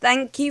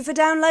Thank you for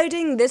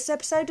downloading this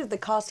episode of the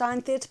Cast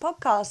Iron Theatre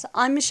podcast.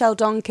 I'm Michelle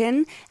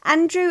Donkin.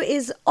 Andrew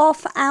is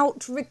off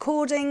out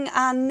recording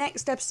our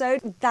next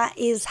episode. That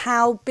is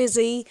how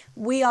busy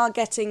we are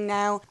getting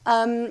now.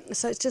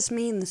 So it's just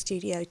me in the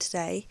studio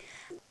today.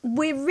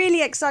 We're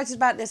really excited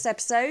about this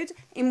episode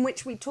in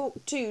which we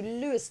talk to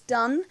Lewis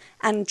Dunn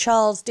and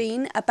Charles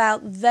Dean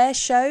about their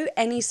show,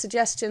 Any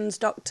Suggestions,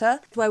 Doctor,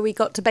 where we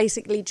got to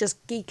basically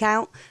just geek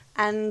out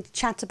and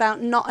chat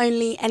about not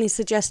only Any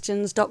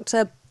Suggestions,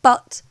 Doctor,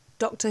 but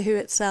Doctor Who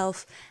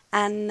itself.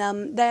 And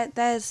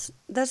there's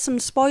some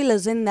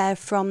spoilers in there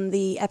from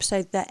the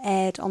episode that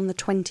aired on the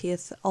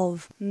 20th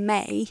of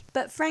May.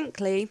 But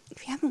frankly,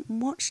 if you haven't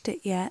watched it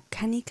yet,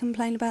 can you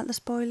complain about the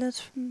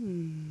spoilers?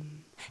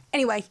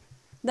 Anyway,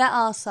 there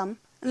are some.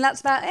 And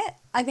that's about it.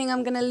 I think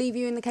I'm going to leave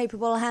you in the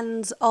capable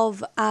hands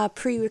of our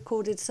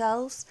pre-recorded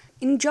selves.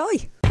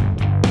 Enjoy!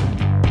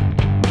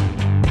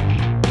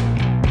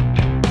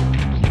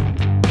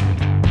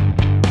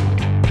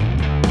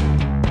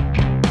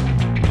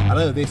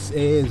 Hello, this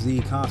is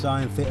the Cast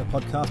Iron Theatre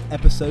podcast,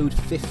 episode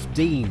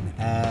 15.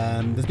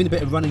 There's been a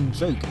bit of running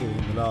joke here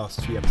in the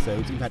last few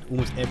episodes. In fact,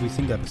 almost every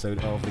single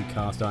episode of the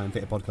Cast Iron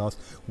Theatre podcast,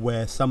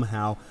 where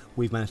somehow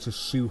we've managed to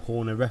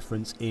shoehorn a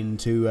reference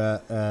into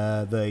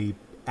the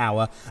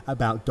hour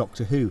about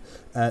Doctor Who.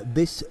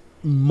 This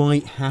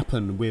might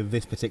happen with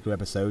this particular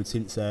episode,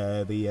 since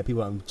the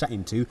people I'm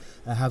chatting to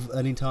have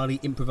an entirely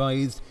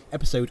improvised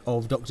episode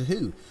of Doctor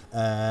Who.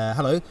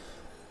 Hello.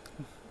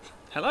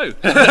 Hello.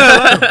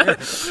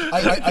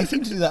 I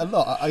seem to do that a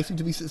lot. I seem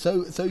to be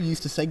so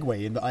used to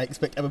segueing that I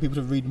expect other people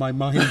to read my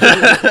mind.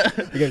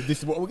 This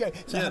is what we're going.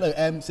 So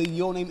hello. So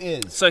your name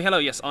is. So hello.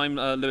 Yes, I'm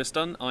Lewis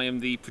Dunn. I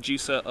am the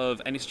producer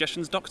of Any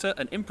Suggestions, Doctor,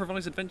 an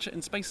improvised adventure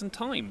in space and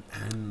time.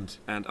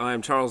 And I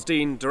am Charles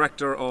Dean,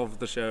 director of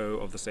the show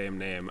of the same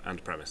name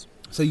and premise.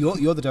 So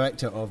you're the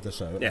director of the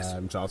show, yes.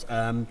 Charles.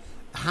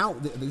 How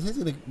this is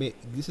going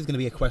to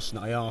be a question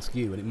that I ask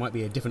you, and it might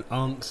be a different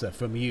answer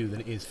from you than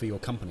it is for your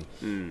company,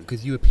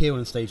 because you appear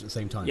on stage at the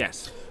same time.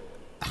 Yes.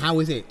 How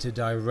is it to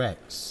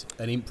direct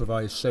an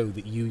improvised show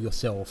that you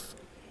yourself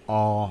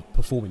are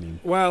performing in?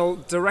 Well,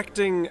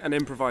 directing an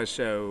improvised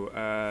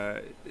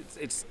show,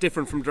 it's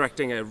different from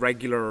directing a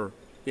regular,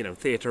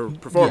 theatre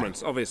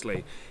performance. Yeah.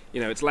 Obviously,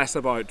 it's less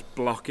about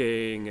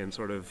blocking and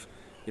sort of,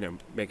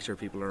 making sure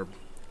people are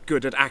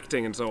good at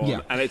acting and so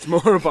on, and it's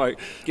more about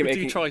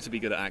do try to be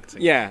good at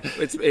acting. Yeah,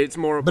 it's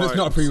more about. But it's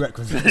not a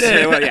prerequisite.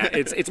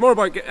 It's more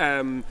about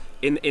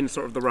in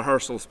sort of the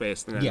rehearsal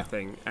space than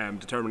anything.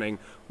 Determining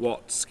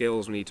what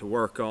skills we need to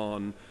work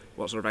on,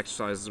 what sort of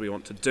exercises we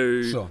want to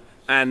do,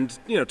 and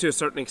to a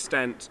certain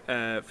extent,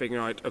 figuring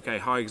out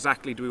how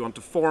exactly do we want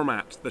to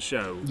format the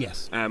show.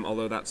 Yes.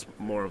 Although that's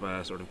more of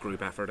a sort of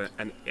group effort,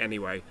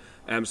 anyway.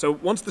 So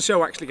once the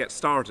show actually gets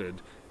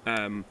started.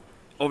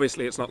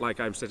 Obviously, it's not like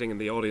I'm sitting in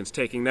the audience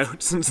taking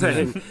notes and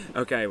saying,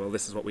 okay, well,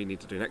 this is what we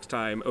need to do next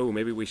time. Oh,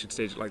 maybe we should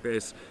stage it like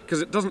this.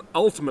 Because it doesn't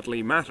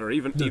ultimately matter,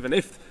 even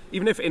if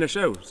in a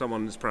show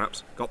someone's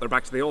perhaps got their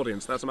back to the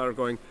audience. That's a matter of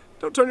going,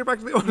 don't turn your back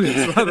to the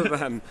audience rather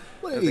than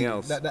anything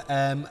else.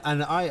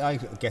 And I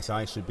guess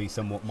I should be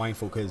somewhat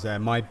mindful, because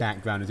my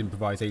background is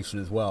improvisation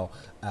as well.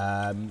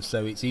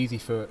 So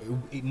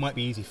it might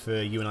be easy for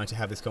you and I to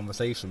have this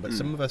conversation. But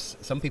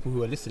some people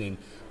who are listening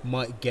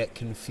might get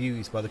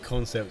confused by the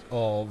concept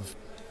of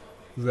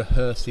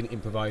rehearsing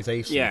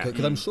improvisation,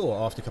 because I'm sure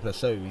after a couple of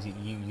shows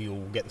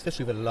you'll get,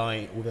 especially with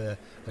a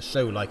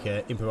show like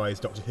an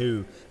improvised Doctor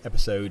Who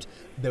episode,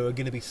 there are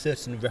going to be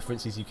certain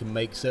references you can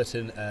make,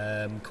 certain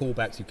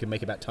callbacks you can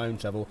make about time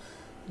travel.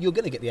 You're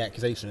going to get the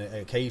accusation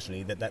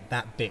occasionally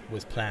that bit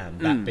was planned,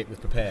 that bit was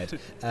prepared.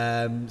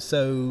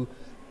 So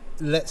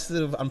let's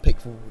sort of unpick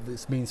what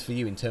this means for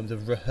you in terms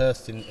of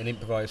rehearsing an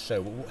improvised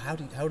show. How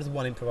does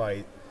one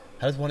improvise?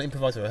 How does one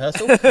improvise a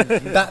rehearsal?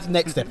 That's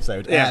next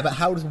episode. But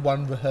how does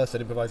one rehearse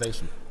an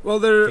improvisation? Well,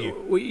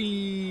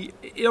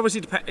 it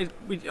obviously depends.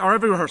 Our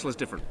every rehearsal is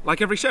different, like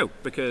every show,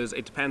 because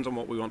it depends on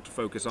what we want to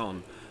focus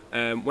on.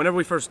 Whenever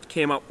we first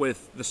came up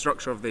with the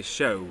structure of this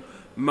show,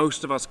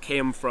 most of us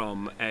came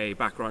from a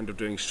background of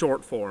doing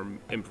short form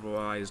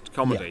improvised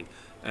comedy.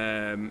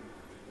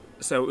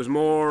 So it was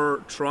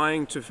more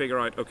trying to figure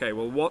out,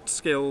 what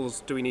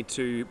skills do we need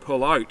to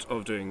pull out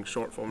of doing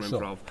short form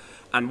improv,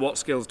 and what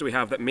skills do we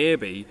have that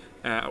maybe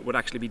would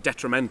actually be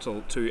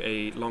detrimental to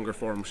a longer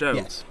form show.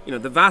 Yes.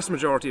 The vast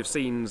majority of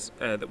scenes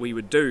that we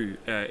would do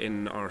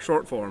in our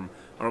short form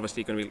are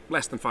obviously going to be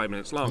less than 5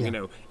 minutes long.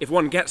 Yeah. If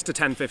one gets to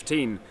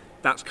 10-15,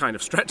 that's kind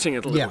of stretching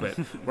it a little bit.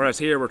 Whereas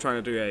here we're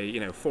trying to do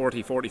a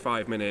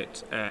 40-45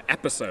 minute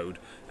episode,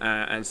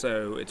 and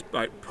so it's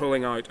about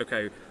pulling out,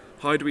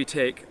 how do we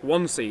take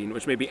one scene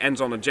which maybe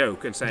ends on a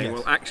joke and saying,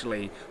 well,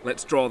 actually,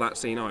 let's draw that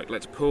scene out.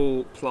 Let's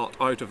pull plot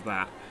out of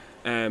that.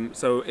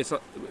 So it's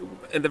at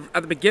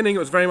the beginning, it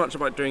was very much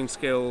about doing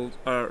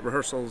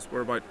rehearsals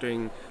were about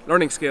doing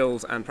learning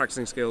skills and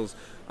practicing skills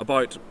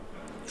about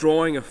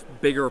drawing a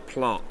bigger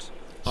plot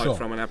out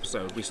from an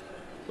episode.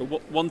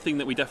 One thing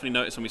that we definitely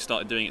noticed when we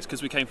started doing it is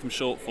because we came from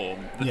short form.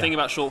 The Yeah. thing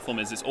about short form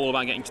is it's all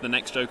about getting to the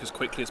next joke as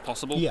quickly as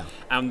possible. Yeah.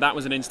 And that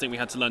was an instinct we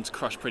had to learn to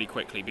crush pretty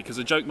quickly, because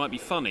a joke might be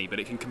funny, but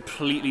it can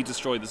completely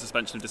destroy the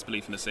suspension of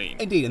disbelief in a scene.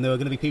 Indeed, and there are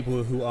going to be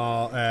people who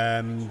are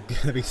going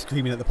to be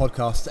screaming at the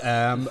podcast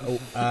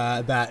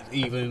that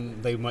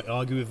even they might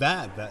argue with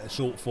that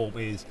short form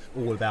is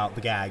all about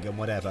the gag and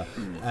whatever.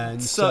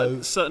 And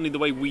so certainly the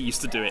way we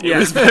used to do it, Yeah.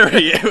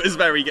 it was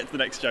very get to the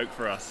next joke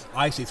for us.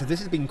 I see. So this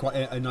has been quite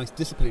a nice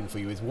discipline for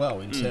you as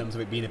well, in terms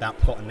of it being about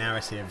plot and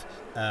narrative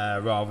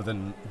rather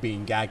than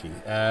being gaggy.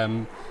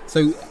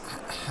 So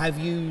have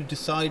you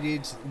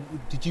decided?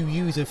 Did you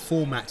use a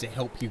format to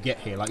help you get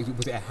here? Like,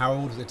 was it a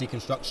Harold, was it a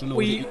deconstruction, or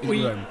was it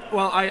your own?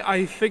 Well,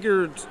 I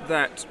figured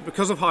that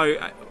because of how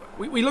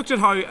we looked at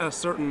how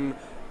certain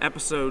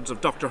episodes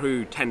of Doctor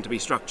Who tend to be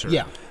structured.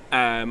 Yeah.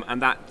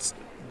 And that's,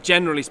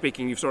 generally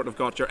speaking, you've sort of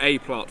got your A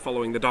plot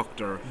following the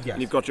Doctor, Yes.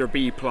 and you've got your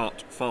B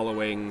plot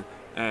following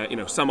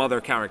some other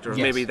character. Yes.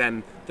 Maybe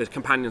then the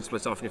companion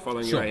splits off and you're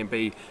following Sure. your A and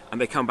B, and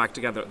they come back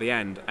together at the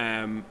end.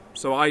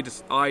 So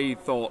I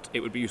thought it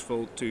would be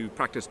useful to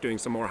practice doing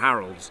some more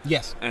Harolds.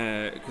 Yes.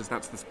 Because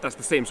that's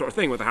the same sort of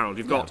thing with the Harold.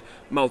 You've got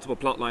multiple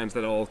plot lines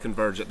that all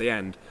converge at the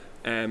end.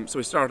 So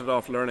we started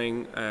off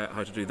learning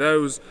how to do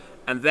those,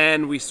 and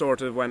then we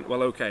sort of went,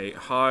 well, okay,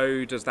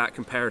 how does that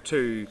compare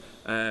to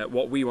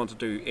what we want to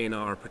do in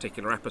our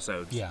particular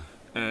episodes? Yeah.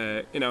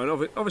 And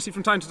obviously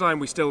from time to time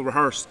we still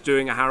rehearse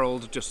doing a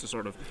Harold just to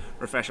sort of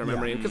refresh our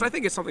memory, because I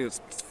think it's something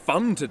that's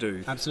fun to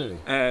do. Absolutely.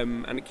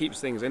 And it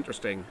keeps things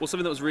interesting. Well,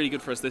 something that was really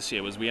good for us this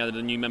year was we added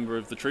a new member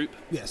of the troupe.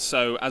 Yes.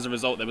 So as a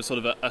result, there was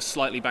sort of a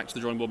slightly back to the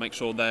drawing board, make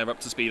sure they're up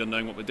to speed on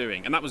knowing what we're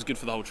doing, and that was good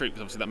for the whole troupe,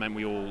 because obviously that meant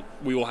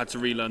we all had to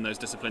relearn those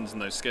disciplines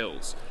and those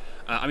skills.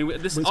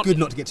 This Well, it's good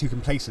not to get too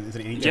complacent,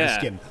 isn't it? In each other's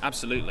skin.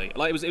 Absolutely.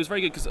 Like it was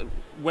very good, because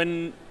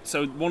one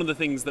of the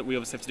things that we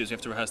obviously have to do is we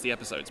have to rehearse the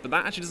episodes, but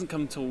that actually doesn't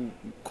come till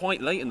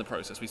quite late in the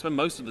process. We spend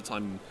most of the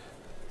time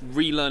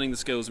relearning the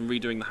skills and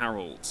redoing the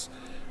Harolds.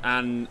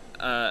 And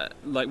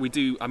we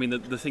do,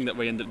 the thing that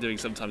we end up doing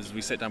sometimes is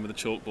we sit down with a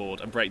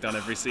chalkboard and break down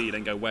every scene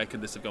and go, where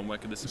could this have gone, where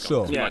could this have Sure.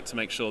 gone? 'Cause we Yeah. like to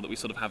make sure that we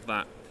sort of have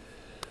that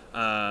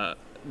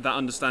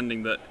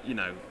understanding that,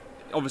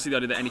 obviously the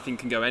idea that anything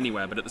can go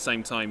anywhere, but at the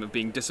same time of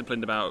being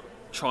disciplined about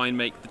try and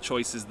make the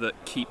choices that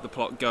keep the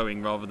plot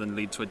going rather than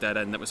lead to a dead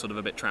end that we're sort of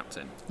a bit trapped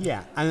in.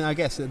 Yeah, and I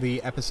guess that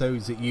the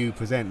episodes that you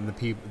present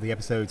and the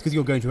episodes, because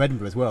you're going to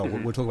Edinburgh as well,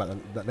 we'll talk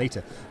about that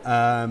later,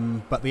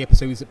 but the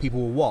episodes that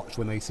people will watch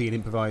when they see an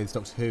improvised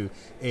Doctor Who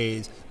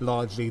is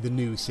largely the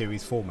new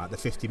series format, the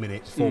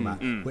 50-minute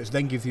format, which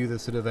then gives you the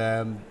sort of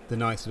the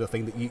nice sort of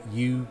thing that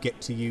you get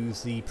to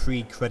use the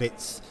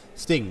pre-credits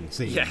sting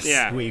scenes, Yes.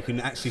 Yeah. where you can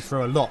actually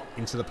throw a lot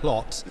into the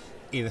plot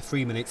in the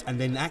 3 minutes, and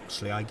then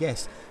actually, I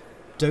guess,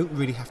 don't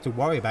really have to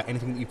worry about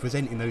anything that you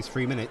present in those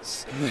 3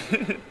 minutes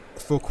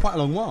for quite a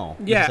long while.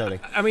 Yeah, necessarily.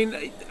 I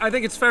mean, I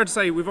think it's fair to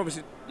say we've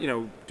obviously,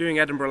 doing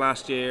Edinburgh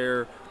last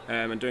year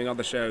and doing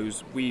other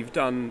shows, we've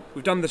done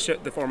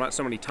the format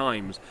so many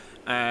times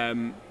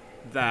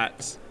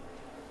that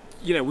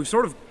we've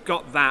sort of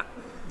got that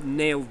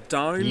nailed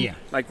down. Yeah.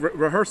 Like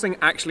rehearsing,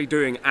 actually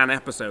doing an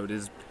episode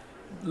is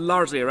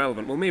largely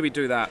irrelevant. We'll maybe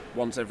do that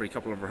once every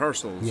couple of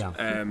rehearsals.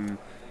 Yeah.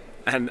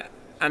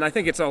 And I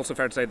think it's also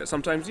fair to say that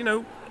sometimes, in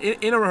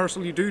a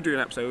rehearsal you do an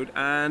episode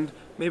and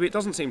maybe it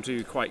doesn't seem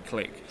to quite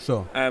click.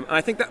 Sure. And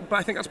I think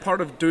that's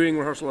part of doing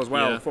rehearsal as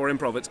well Yeah. for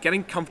improv. It's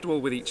getting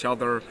comfortable with each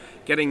other,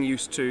 getting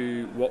used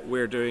to what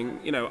we're doing.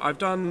 I've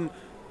done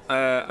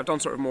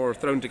sort of more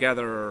thrown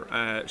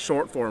together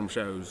short form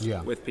shows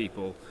Yeah. with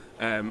people.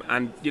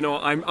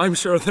 I'm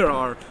sure there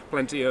are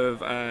plenty of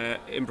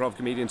improv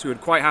comedians who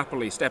would quite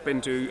happily step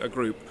into a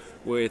group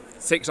with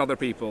 6 other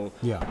people,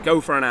 Yeah.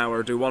 go for an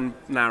hour, do one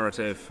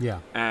narrative, Yeah.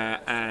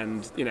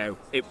 and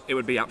it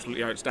would be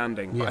absolutely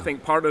outstanding. Yeah. But I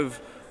think part of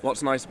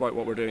what's nice about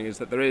what we're doing is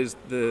that there is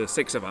the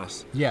 6 of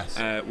us. Yes.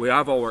 We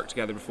have all worked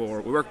together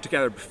before. We worked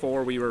together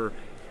before we were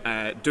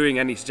doing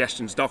Any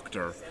Suggestions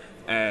Doctor,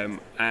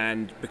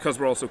 and because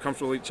we're all so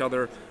comfortable with each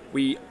other,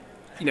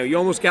 you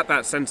almost get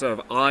that sense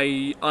of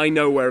I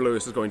know where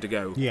Lewis is going to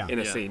go in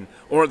a Yeah. scene,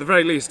 or at the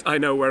very least I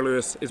know where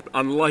Lewis is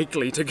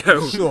unlikely to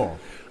go. Sure.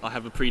 I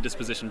have a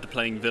predisposition to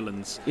playing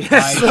villains.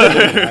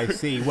 I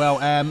see. Well,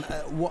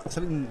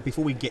 something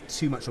before we get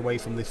too much away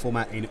from the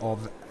formatting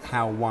of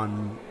how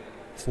one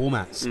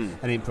formats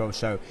an improv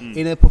show,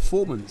 in a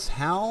performance,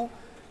 how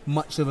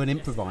much of an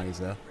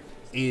improviser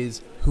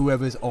is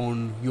whoever's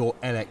on your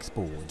LX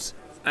boards?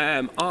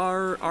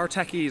 Our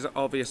techies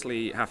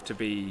obviously have to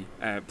be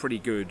pretty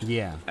good.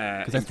 Yeah,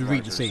 because they have to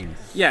read the improvisers. scene.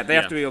 Yeah, they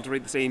have Yeah. to be able to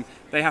read the scene.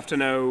 They have to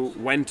know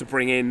when to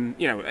bring in,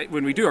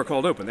 when we do our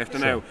cold open, they have to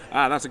know,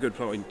 that's a good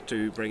point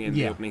to bring in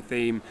Yeah. the opening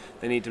theme.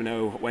 They need to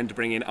know when to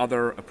bring in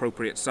other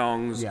appropriate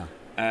songs. Yeah.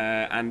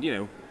 And,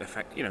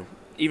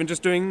 even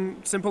just doing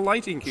simple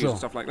lighting cues Sure. and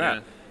stuff like Yeah.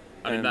 that.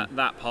 I mean,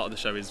 that part of the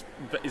show is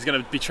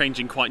going to be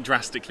changing quite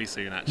drastically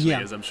soon, actually,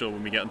 Yeah. as I'm sure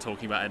when we get on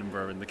talking about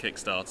Edinburgh and the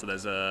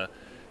Kickstarter,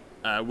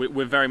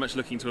 we're very much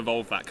looking to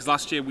evolve that, because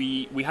last year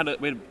we had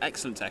an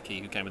excellent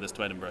techie who came with us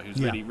to Edinburgh,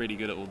 who's really, really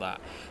good at all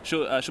that.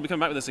 She'll be coming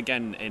back with us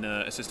again in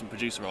an assistant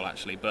producer role,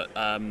 actually, but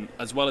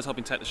as well as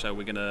helping tech the show,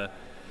 we're going to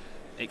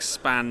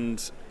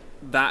expand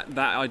that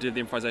idea of the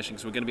improvisation,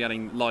 because we're going to be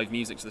adding live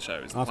music to the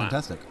show. Oh,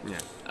 fantastic.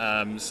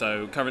 Yeah.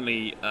 So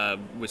currently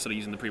we're sort of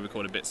using the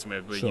pre-recorded bits,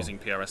 and we're using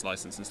PRS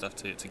license and stuff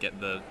to get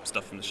the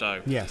stuff from the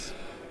show. Yes.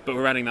 But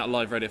we're adding that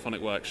live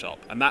radiophonic workshop,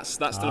 and that's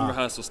still in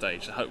rehearsal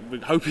stage.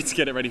 We're hoping to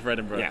get it ready for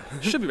Edinburgh. Yeah.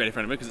 Should be ready for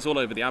Edinburgh because it's all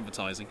over the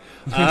advertising.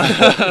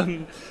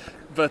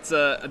 But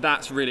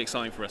that's really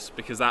exciting for us,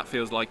 because that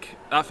feels like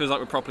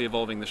we're properly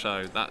evolving the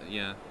show.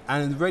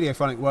 And the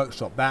radiophonic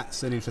workshop,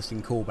 that's an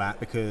interesting callback,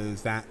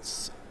 because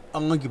that's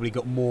arguably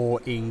got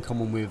more in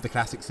common with the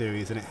classic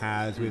series than it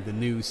has with the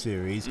new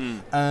series.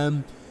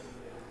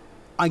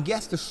 I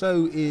guess the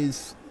show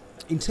is,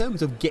 in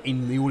terms of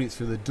getting the audience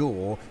through the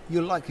door,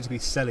 you're likely to be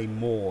selling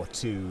more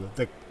to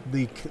the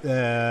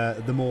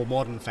more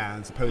modern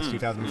fans, the post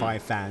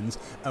 2005 fans.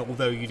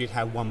 Although you did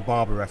have one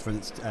Barber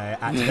reference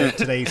at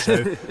today's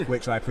show,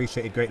 which I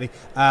appreciated greatly.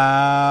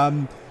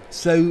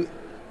 So,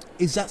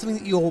 is that something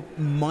that you're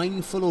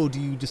mindful, or do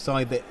you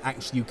decide that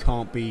actually you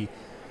can't be?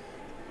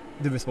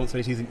 The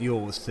responsibility isn't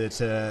yours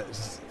to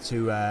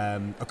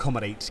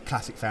accommodate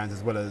classic fans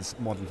as well as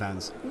modern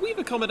fans. We've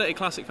accommodated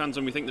classic fans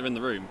when we think they're in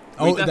the room.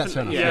 That's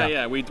fair enough.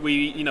 Yeah. We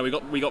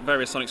got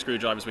various sonic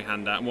screwdrivers we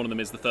hand out, and one of them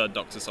is the Third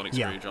Doctor sonic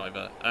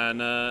screwdriver. And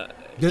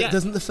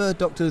doesn't the Third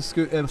Doctor's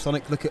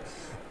sonic look at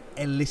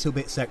a little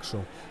bit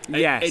sexual?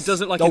 Yes, it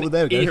doesn't like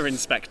an ear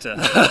inspector.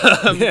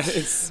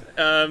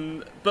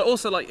 But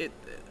also like it.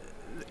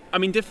 I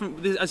mean,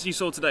 different. As you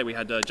saw today, we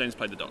had James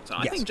play the Doctor.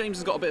 I think James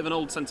has got a bit of an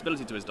old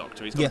sensibility to his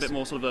Doctor. He's got a bit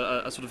more sort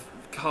of a sort of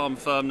calm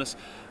firmness.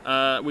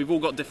 We've all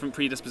got different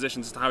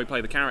predispositions as to how we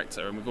play the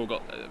character, and we've all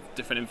got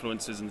different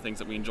influences and things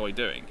that we enjoy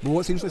doing. Well,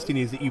 what's interesting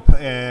is that you,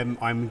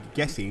 I'm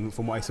guessing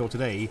from what I saw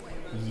today,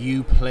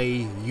 you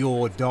play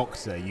your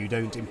Doctor. You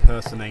don't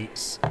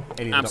impersonate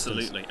any of the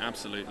Doctors.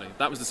 Absolutely.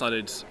 That was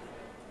decided.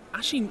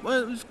 Actually,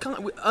 well, it was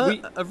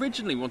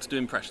originally we wanted to do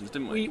impressions,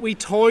 didn't we? We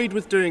toyed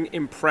with doing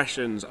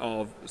impressions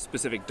of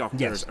specific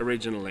Doctors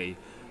originally,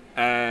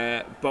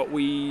 but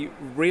we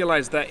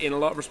realised that in a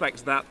lot of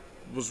respects that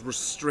was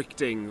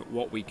restricting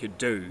what we could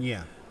do.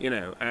 Yeah. You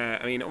know,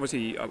 I mean,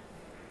 obviously,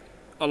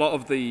 a lot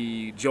of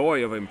the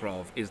joy of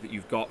improv is that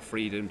you've got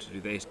freedom to do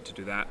this, to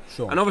do that.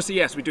 Sure. And obviously,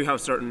 yes, we do have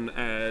certain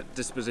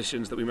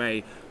dispositions that we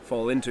may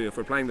fall into if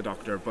we're playing the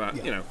Doctor,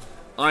 but, you know,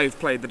 I've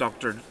played the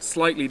Doctor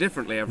slightly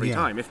differently every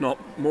time, if not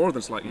more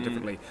than slightly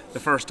differently. The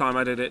first time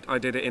I did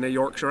it in a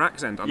Yorkshire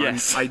accent, and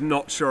I'm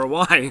not sure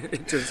why.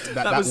 It just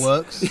that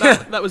works.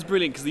 That was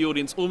brilliant, because the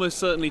audience almost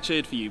certainly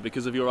cheered for you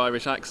because of your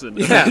Irish accent.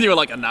 Yeah. And you were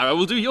like, and now I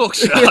will do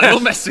Yorkshire. I will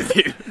mess with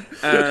you.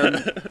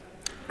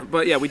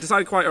 But yeah, we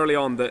decided quite early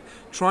on that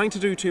trying to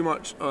do too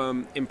much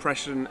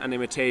impression and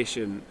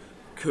imitation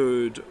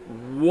could,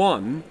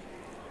 one,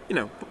 you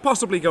know,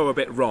 possibly go a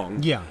bit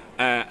wrong. Yeah.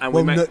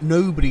 And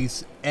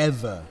nobody's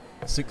ever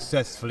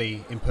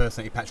successfully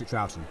impersonated Patrick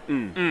Troughton.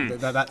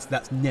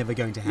 That's never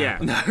going to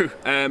happen. Yeah.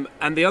 No.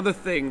 And the other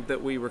thing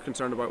that we were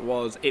concerned about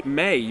was it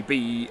may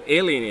be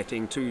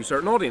alienating to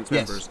certain audience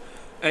members.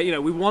 You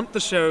know, we want the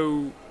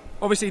show.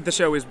 Obviously, the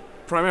show is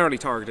primarily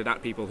targeted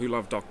at people who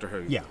love Doctor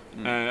Who.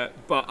 Yeah.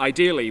 But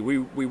ideally,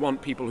 we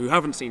want people who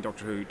haven't seen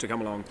Doctor Who to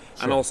come along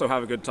and also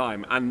have a good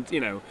time. And you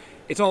know,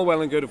 it's all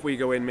well and good if we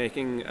go in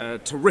making a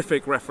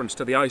terrific reference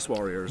to the Ice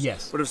Warriors.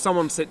 Yes. But if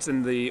someone sits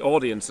in the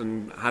audience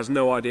and has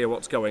no idea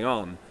what's going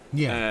on,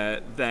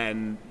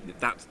 then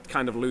that's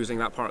kind of losing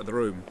that part of the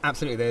room.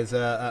 Absolutely. There's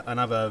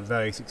another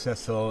very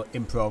successful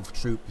improv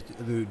troupe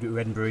who do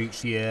Edinburgh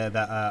each year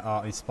that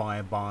are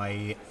inspired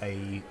by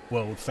a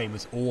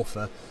world-famous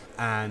author,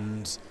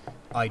 and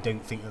I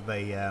don't think that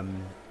they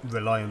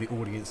rely on the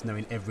audience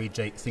knowing every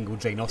single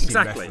Jane Austen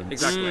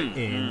reference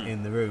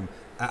in the room.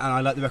 And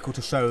I like the record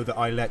to show that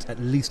I let at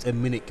least a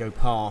minute go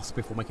past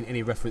before making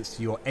any reference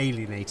to your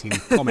alienating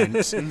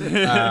comments.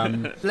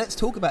 Let's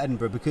talk about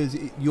Edinburgh, because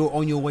you're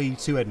on your way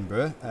to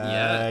Edinburgh.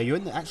 You're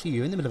in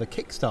the middle of a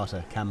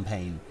Kickstarter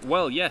campaign.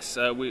 Well, yes.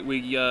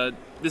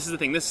 This is the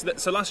thing.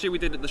 So last year we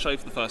did the show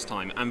for the first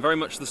time, and very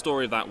much the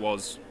story of that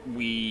was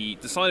we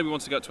decided we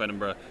wanted to go to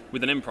Edinburgh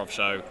with an improv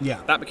show.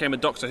 Yeah. That became a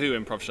Doctor Who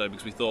improv show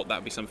because we thought that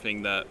would be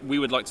something that we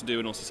would like to do,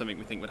 and also something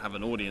we think would have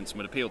an audience and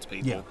would appeal to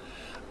people.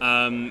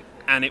 Yeah.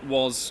 And it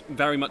was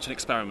very much an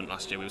experiment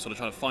last year. We were sort of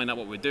trying to find out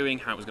what we were doing,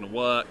 how it was going to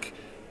work.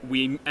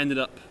 We ended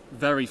up,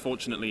 very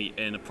fortunately,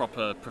 in a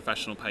proper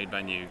professional paid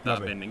venue that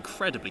have been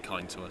incredibly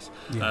kind to us.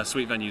 Yeah.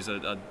 Sweet Venues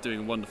are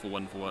doing wonderful,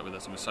 wonderful work with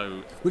us, and we're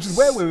so... Which is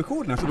where we're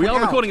recording. We are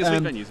recording at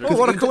Sweet Venues. Oh,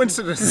 what a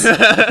coincidence!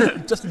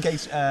 Just in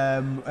case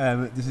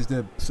this is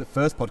the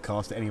first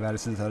podcast that any of our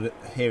listeners are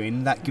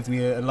hearing, that gives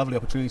me a lovely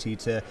opportunity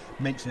to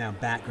mention our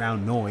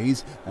background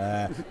noise,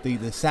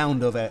 the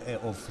sound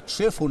of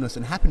cheerfulness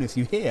and happiness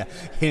you hear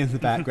in the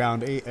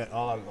background.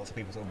 Lots of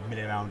people sort of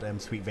milling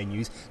around Sweet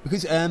Venues,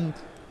 because...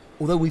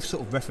 although we've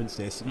sort of referenced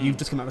this, you've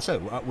just come out of a show.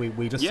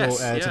 We just saw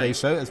today's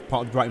show as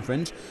part of the Brighton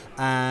Fringe,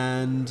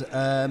 and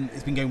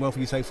it's been going well for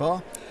you so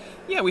far.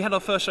 Yeah, we had our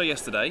first show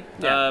yesterday,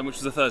 Yeah. which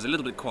was a Thursday. A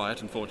little bit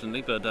quiet,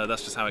 unfortunately, but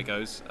that's just how it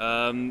goes.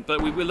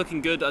 But we're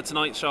looking good.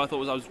 Tonight's show, I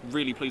was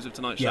really pleased with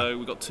tonight's Yeah. show.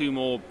 We've got 2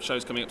 more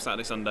shows coming up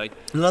Saturday, Sunday.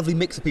 A lovely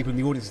mix of people in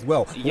the audience as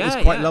well. What Yeah,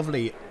 was quite yeah.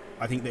 lovely,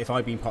 I think that if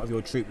I'd been part of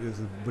your troupe, this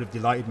would have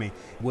delighted me,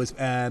 was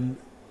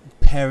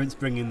parents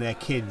bringing their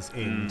kids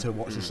in to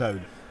watch the show.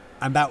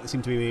 And that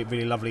seemed to be a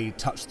really lovely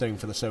touchstone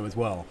for the show as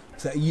well.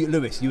 So,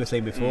 Lewis, you were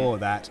saying before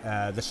that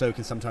the show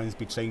can sometimes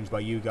be changed by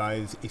you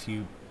guys if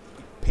you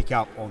pick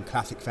up on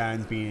classic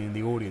fans being in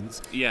the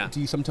audience. Yeah.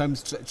 Do you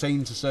sometimes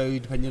change the show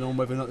depending on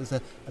whether or not there's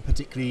a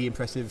particularly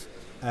impressive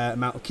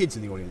amount of kids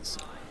in the audience?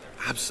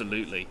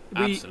 Absolutely.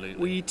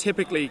 We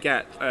typically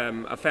get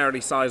a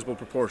fairly sizable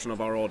proportion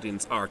of our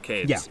audience are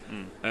kids.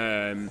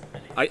 Yeah.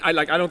 I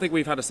don't think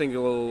we've had a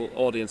single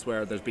audience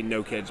where there's been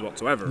no kids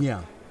whatsoever.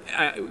 Yeah.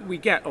 We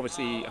get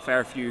obviously a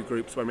fair few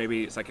groups where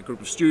maybe it's like a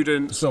group of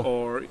students, Sure.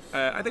 or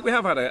I think we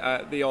have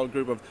had the odd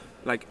group of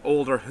like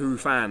older Who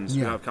fans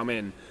who Yeah. have come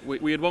in.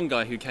 We had one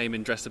guy who came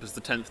in dressed up as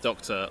the 10th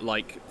Doctor,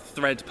 like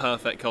thread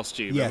perfect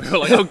costume. Yes. And we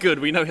were like, oh good,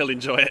 we know he'll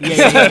enjoy it.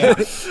 Yeah.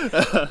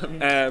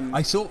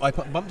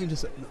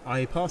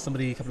 I passed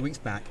somebody a couple of weeks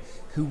back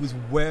who was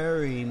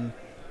wearing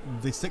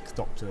the Sixth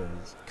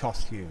Doctor's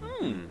costume.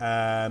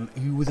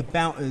 Who was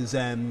about as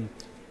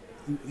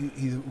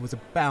he was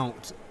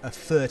about a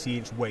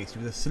 30-inch waist. He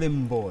was a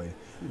slim boy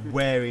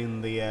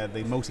wearing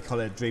the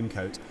multicoloured dream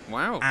coat.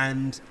 Wow.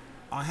 And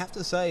I have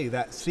to say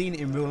that seeing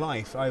it in real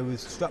life, I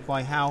was struck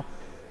by how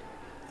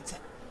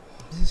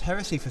this is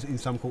heresy in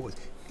some quarters.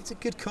 It's a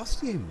good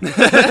costume.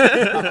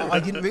 I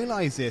didn't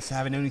realise this,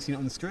 having only seen it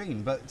on the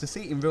screen, but to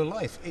see it in real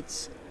life,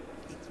 it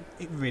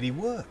really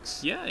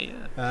works.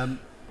 Yeah.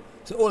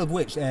 So all of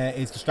which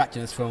is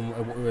distracting us from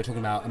what we were talking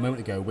about a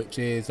moment ago, which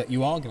is that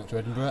you are going up to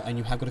Edinburgh and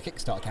you have got a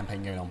Kickstarter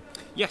campaign going on.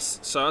 Yes,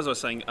 so as I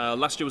was saying,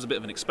 last year was a bit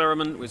of an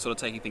experiment. We were sort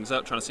of taking things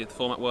up, trying to see if the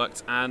format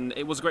worked, and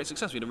it was a great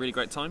success. We had a really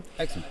great time.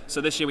 Excellent.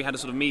 So this year we had a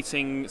sort of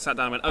meeting, sat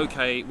down and went,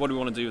 okay, what do we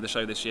want to do with the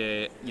show this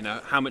year? You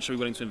know, how much are we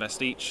willing to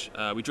invest each?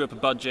 We drew up a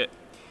budget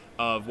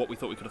of what we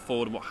thought we could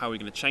afford and how we were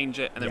going to change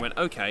it, and then went,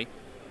 okay,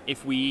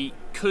 if we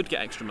could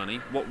get extra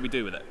money, what would we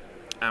do with it?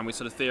 And we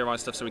sort of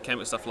theorised stuff, so we came up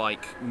with stuff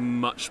like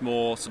much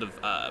more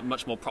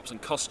props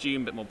and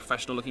costume, a bit more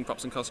professional looking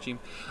props and costume.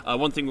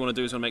 One thing we want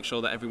to do is we want to make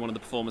sure that every one of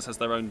the performers has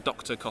their own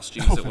Doctor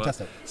costumes, as it were.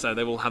 Fantastic. So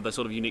they will have their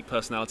sort of unique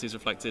personalities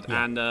reflected.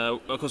 Yeah. And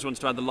of course we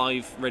wanted to add the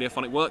live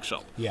radiophonic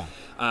workshop,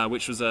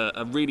 which was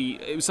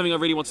it was something I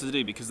really wanted to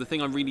do, because the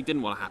thing I really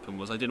didn't want to happen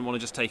was I didn't want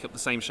to just take up the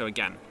same show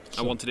again.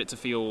 Sure. I wanted it to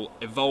feel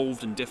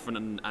evolved and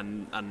different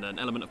and an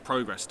element of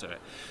progress to it.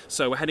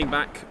 So we're heading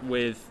back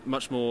with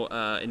much more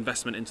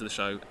investment into the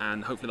show,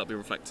 and hopefully that'll be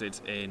reflected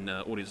in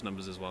audience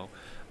numbers as well.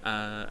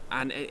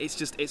 And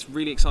it's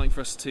really exciting for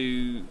us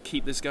to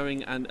keep this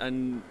going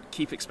and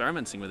keep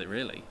experimenting with it,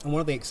 really. And one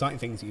of the exciting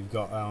things that you've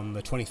got on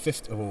the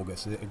 25th of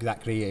August,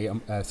 exactly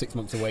 6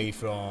 months away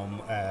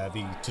from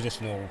the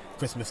traditional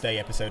Christmas Day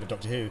episode of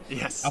Doctor Who.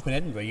 Yes. Up in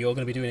Edinburgh, you're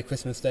going to be doing a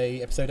Christmas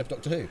Day episode of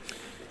Doctor Who.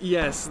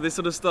 Yes, this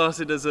sort of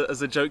started as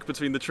a joke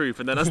between the troupe,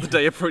 and then as the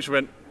day approached, we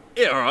went,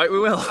 yeah, all right, we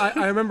will.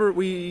 I remember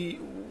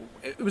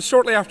it was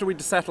shortly after we'd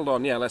settled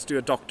on, let's do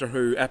a Doctor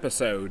Who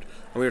episode,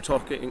 and we were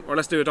talking, or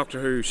let's do a Doctor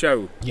Who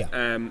show. Yeah.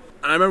 And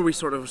I remember we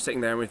sort of were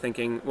sitting there and we were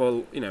thinking,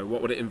 well,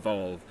 what would it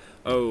involve?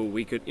 Oh,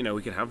 we could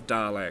have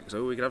Daleks.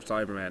 Oh, we could have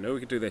Cybermen. Oh, we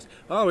could do this.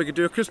 Oh, we could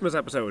do a Christmas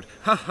episode.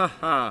 Ha ha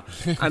ha.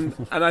 and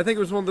I think it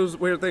was one of those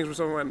weird things where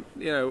someone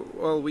went,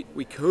 well,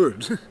 we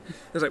could. It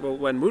was like, well,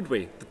 when would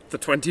we? The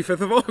 25th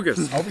of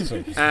August.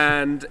 Obviously.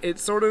 And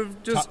it's sort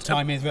of just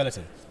time is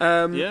relative.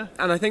 And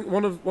I think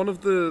one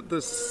of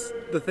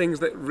the things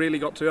that really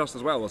got to us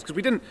as well was because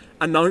we didn't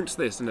announce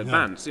this in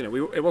advance.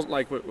 It wasn't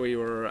like we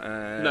were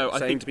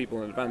saying to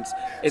people in advance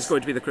it's going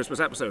to be the Christmas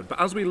episode.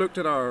 But as we looked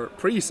at our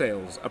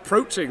pre-sales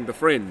approaching the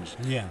Fringe,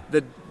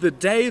 the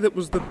day that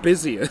was the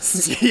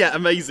busiest,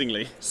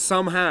 amazingly,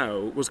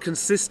 somehow was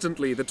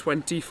consistently the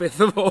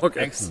 25th of August.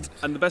 Excellent.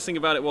 And the best thing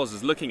about it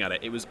was looking at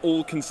it, it was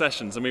all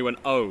concessions, and we went,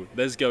 oh,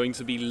 there's going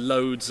to be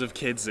loads of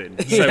kids in.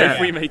 So if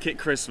we make it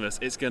Christmas,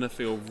 it's going to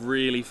feel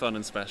really fun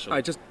and special.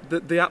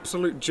 The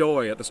absolute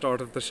joy at the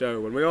start of the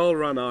show when we all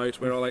run out,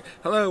 we're all like,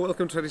 hello,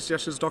 welcome to Teddy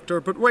Suggestions, Doctor,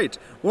 but wait,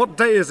 what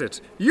day is it?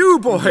 You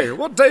boy,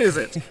 what day is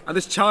it? And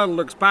this child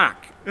looks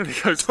back and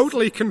he goes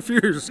totally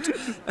confused.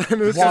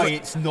 And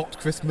It's not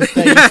Christmas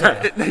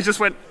Day. They just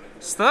went,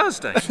 it's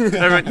Thursday. And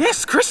I went,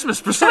 yes,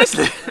 Christmas,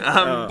 precisely.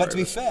 But to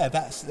be fair,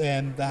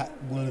 that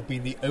will have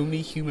been the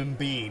only human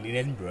being in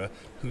Edinburgh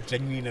who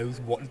genuinely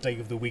knows what day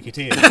of the week it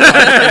is.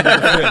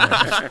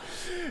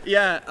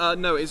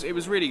 It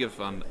was really good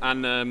fun.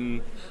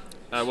 And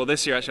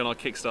this year actually on our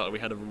Kickstarter we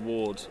had a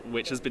reward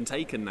which has been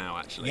taken now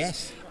actually.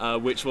 Yes.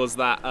 Which was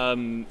that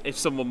if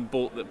someone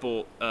bought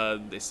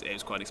this, it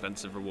was quite an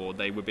expensive reward,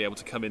 they would be able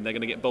to come in, they're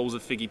going to get bowls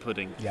of figgy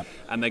pudding. Yep.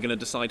 And they're going to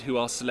decide who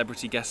our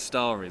celebrity guest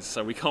star is.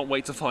 So we can't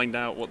wait to find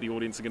out what the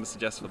audience are going to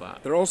suggest for that.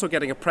 They're also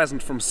getting a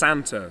present from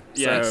Santa.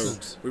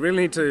 Yes. So we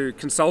really need to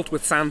consult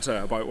with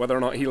Santa about whether or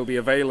not he'll be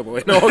available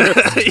in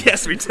August.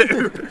 Yes, we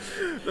do.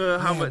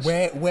 How much?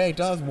 Where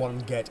does one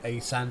get a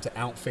Santa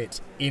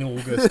outfit in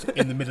August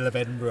in the middle of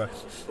Edinburgh.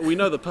 We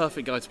know the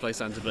perfect guy to play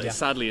Santa, but Yeah.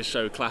 sadly his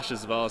show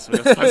clashes with ours, so we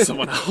have to find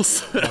someone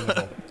else.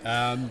 Wonderful.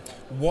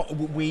 What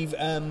we've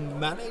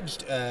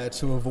managed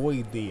to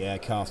avoid the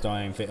Cast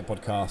Iron Theatre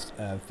podcast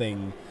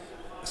thing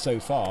so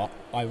far,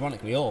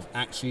 ironically, of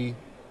actually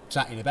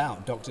chatting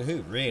about Doctor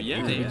Who, really.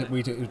 Yeah, because yeah.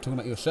 we were talking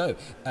about your show.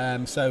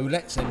 So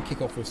let's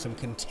kick off with some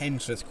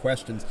contentious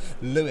questions.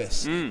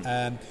 Lewis,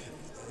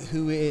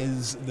 who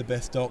is the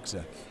best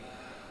Doctor?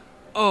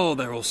 Oh,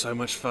 they're all so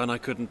much fun. I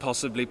couldn't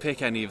possibly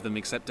pick any of them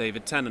except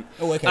David Tennant.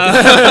 Oh, okay.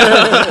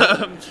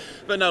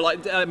 But no,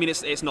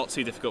 it's not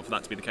too difficult for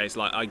that to be the case.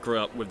 Like, I grew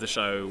up with the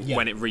show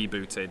when it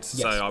rebooted,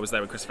 so I was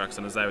there with Christopher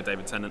Eccleston, I was there with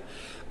David Tennant,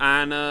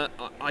 and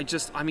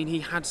he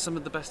had some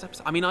of the best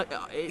episodes. I mean,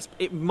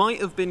 it might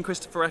have been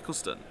Christopher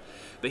Eccleston,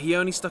 but he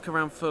only stuck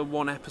around for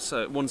one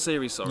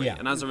series,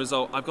 and as a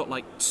result, I've got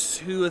like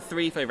 2 or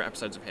 3 favourite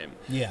episodes of him.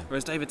 Yeah.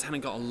 Whereas David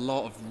Tennant got a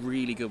lot of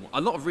really good ones,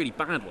 a lot of really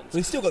bad ones.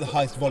 We've still got the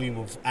highest volume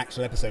of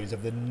actual episodes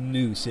of the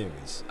new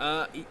series.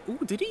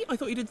 Did he? I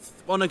thought he did.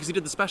 Oh no, because he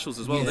did the specials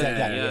as well. Yeah, didn't he?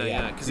 exactly,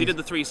 Yeah. Because he did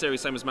the 3 series,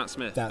 same as Matt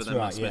Smith. That's but then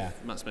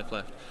right, Matt Smith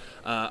left.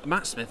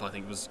 Matt Smith, I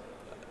think, was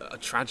a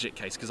tragic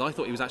case because I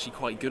thought he was actually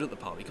quite good at the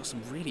part. He got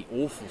some really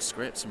awful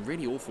scripts, some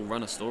really awful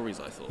run of stories.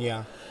 I thought.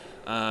 Yeah.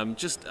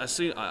 Just as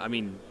soon. I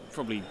mean,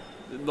 probably.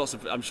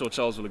 I'm sure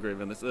Charles will agree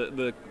with this.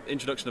 The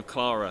introduction of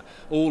Clara,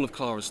 all of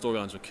Clara's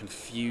storylines were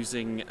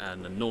confusing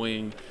and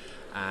annoying,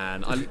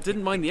 and I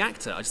didn't mind the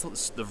actor. I just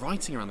thought the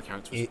writing around the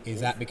character was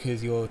Is that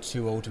because you're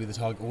too old to be the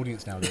target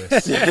audience now,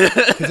 Lewis?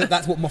 Because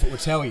that's what Moffat would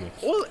tell you.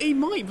 Well, he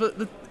might,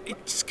 but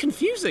it's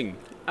confusing.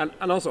 And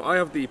also, I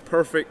have the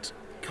perfect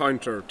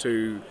counter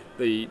to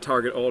the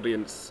target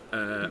audience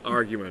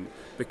argument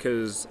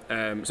because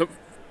so.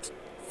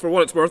 For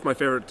what it's worth, my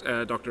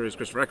favourite Doctor is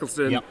Christopher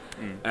Eccleston, Yep.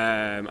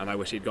 And I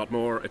wish he'd got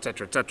more,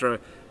 etc., etc.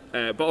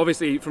 But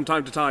obviously, from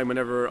time to time,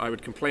 whenever I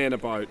would complain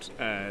about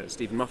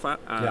Stephen Moffat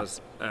as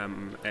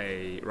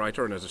a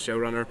writer and as a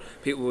showrunner,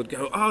 people would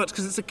go, "Oh, it's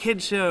because it's a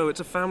kid show,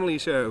 it's a family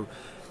show,"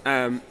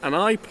 and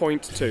I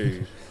point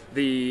to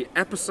the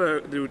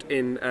episode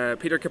in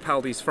Peter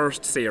Capaldi's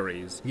first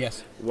series.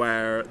 Yes.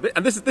 Where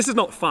and this is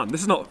not fun.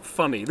 This is not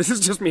funny. This is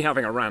just me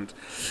having a rant.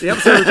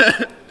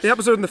 The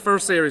episode in the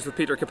first series with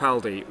Peter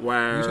Capaldi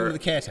where You're talking about the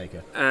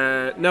caretaker?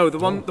 no, the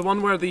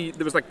one where there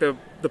was like the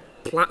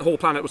whole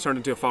planet was turned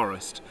into a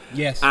forest.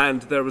 Yes.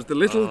 And there was the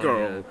little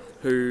girl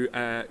who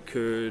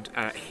could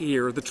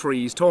hear the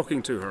trees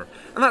talking to her,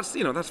 and that's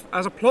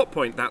as a plot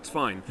point that's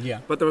fine. Yeah.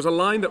 But there was a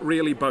line that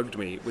really bugged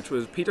me, which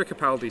was Peter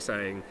Capaldi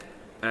saying.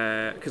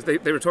 Because they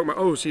were talking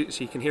about,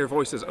 she can hear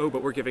voices,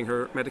 but we're giving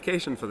her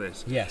medication for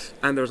this. Yes.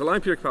 And there was a line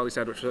Peter Capaldi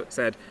said which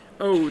said,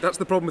 that's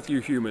the problem with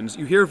you humans.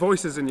 You hear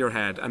voices in your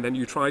head and then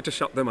you try to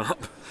shut them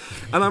up.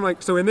 And I'm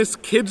like, so in this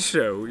kids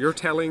show, you're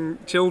telling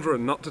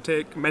children not to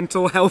take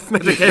mental health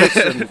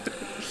medication.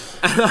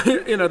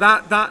 And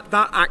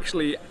that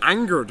actually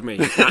angered me,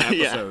 that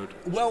episode.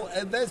 Well,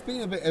 there's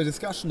been a bit of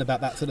discussion about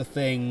that sort of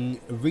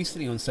thing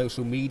recently on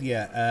social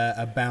media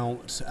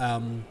about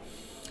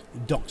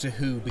Doctor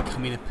Who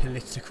becoming a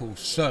political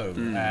show.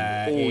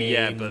 But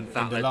in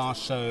the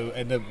last show,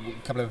 and a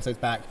couple of episodes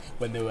back,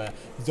 when there were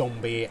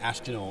zombie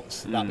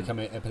astronauts, that became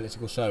a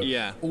political show.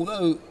 Yeah.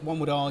 Although one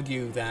would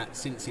argue that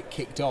since it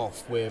kicked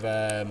off with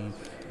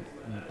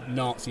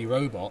Nazi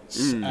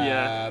robots,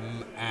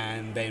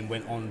 and then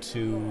went on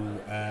to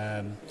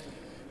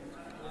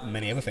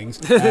many other things,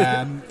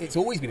 it's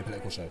always been a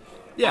political show.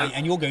 Yeah.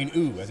 And you're going,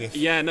 ooh, as if...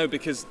 Yeah, no,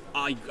 because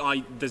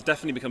there's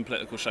definitely become a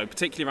political show,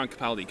 particularly around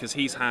Capaldi, because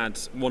he's had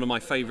one of my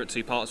favourite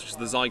 2 parts, which is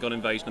the Zygon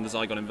Invasion and the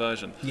Zygon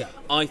Inversion. Yeah.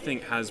 I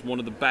think has one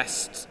of the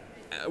best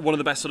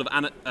sort of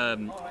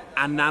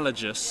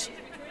analogous...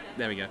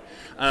 There we go.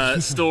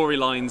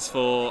 Storylines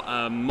for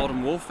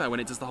Modern Warfare when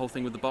it does the whole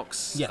thing with the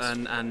box. Yes.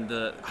 And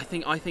I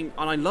think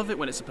and I love it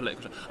when it's a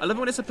political show. I love it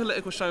when it's a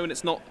political show and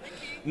it's not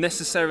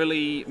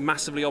necessarily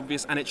massively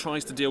obvious and it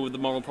tries to deal with the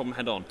moral problem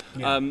head on.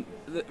 Yeah.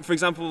 For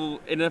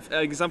example, in an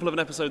example of an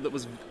episode that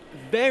was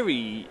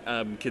very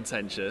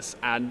contentious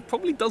and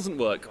probably doesn't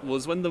work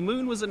was when the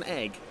moon was an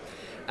egg.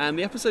 And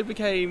the episode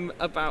became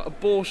about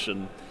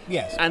abortion.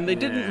 Yes. And they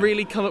didn't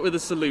really come up with a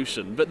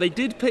solution, but they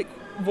did pick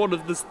one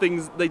of the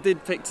things they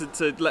did pick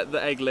to let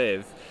the egg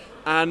live.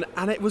 And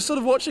it was sort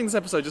of watching this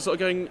episode, just sort of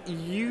going,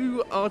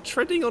 you are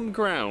treading on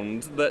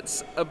ground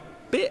that's a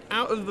bit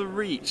out of the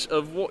reach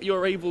of what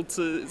you're able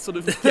to sort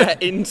of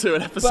get into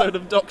an episode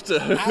of Doctor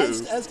Who.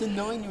 As the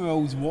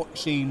 9-year-olds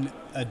watching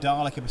a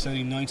Dalek episode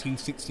in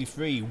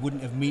 1963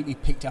 wouldn't have immediately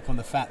picked up on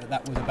the fact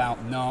that was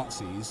about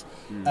Nazis,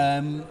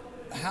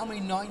 how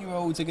many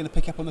 9-year-olds are going to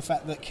pick up on the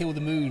fact that Kill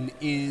the Moon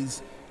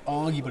is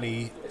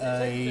arguably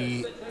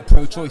a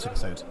pro-choice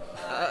episode?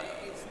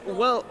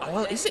 Well,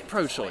 is it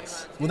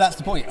pro-choice? Well, that's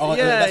the point.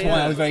 That's why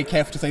I was very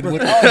careful to say the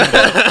word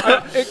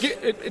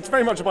arguably. It's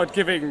very much about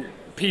giving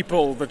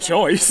people the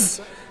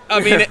choice. I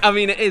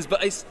mean, it is,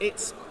 but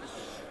it's.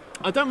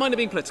 I don't mind it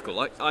being political.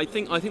 I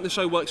think the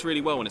show works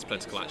really well when it's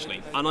political,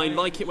 actually, and I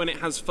like it when it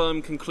has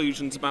firm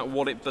conclusions about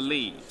what it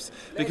believes.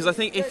 Because I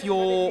think if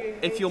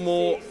you're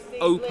more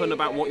open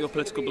about what your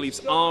political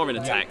beliefs are in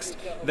a text,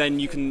 then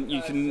you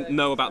can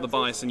know about the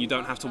bias, and you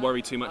don't have to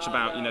worry too much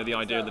about the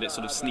idea that it's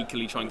sort of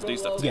sneakily trying to do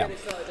stuff to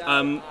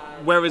you.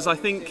 Whereas I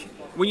think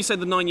when you say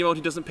the 9-year-old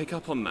who doesn't pick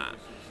up on that,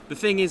 the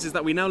thing is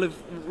that we now live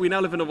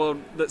in a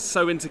world that's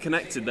so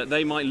interconnected that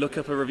they might look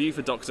up a review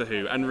for Doctor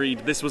Who and read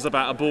this was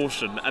about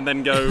abortion and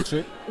then go,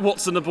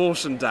 what's an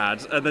abortion,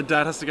 Dad? And then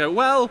Dad has to go,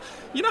 well,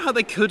 you know how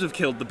they could have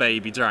killed the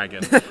baby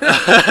dragon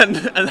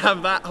and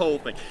have that whole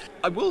thing.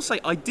 I will say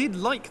I did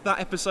like that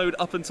episode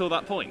up until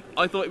that point.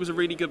 I thought it was a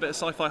really good bit of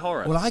sci-fi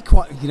horror. Well, I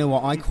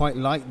quite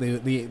like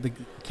the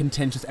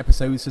contentious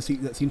episodes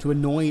that seem to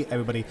annoy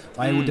everybody.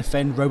 I will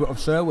defend Robot of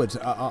Sherwood.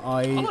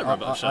 I like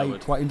Robot of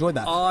Sherwood. I quite enjoyed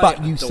that.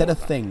 But you said a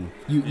thing.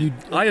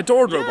 I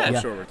adored Robot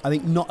of Sherwood. I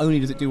think not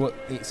only does it do what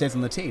it says on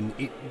the tin,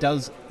 it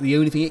does the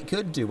only thing it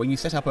could do. When you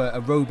set up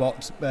a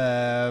robot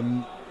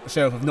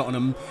Sheriff of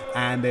Nottingham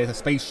and there's a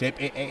spaceship,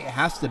 it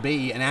has to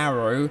be an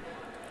arrow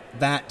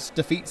that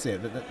defeats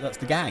it. That's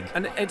the gag.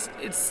 And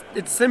it's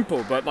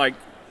simple, but like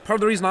part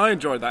of the reason I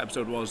enjoyed that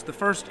episode was the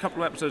first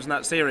couple of episodes in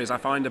that series I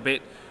find a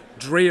bit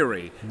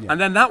dreary,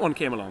 and then that one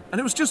came along and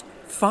it was just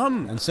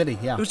fun and silly.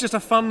 It was just a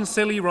fun,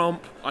 silly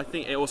romp. I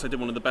think it also did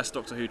one of the best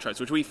Doctor Who tropes,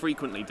 which we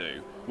frequently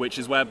do, which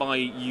is whereby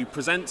you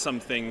present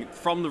something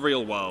from the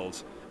real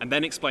world and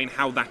then explain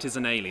how that is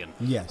an alien.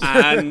 Yes.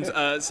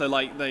 And so,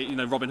 like,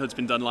 Robin Hood's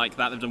been done like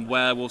that. They've done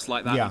werewolves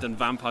like that. They've done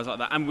vampires like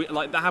that. And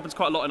that happens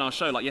quite a lot in our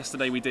show. Like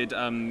yesterday, we did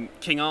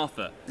King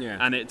Arthur. Yeah.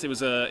 And it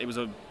was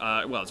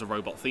a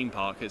robot theme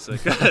park. It's a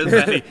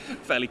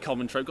fairly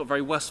common trope. Got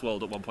very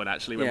Westworld at one point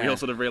actually, when we all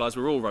sort of realised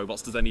we're all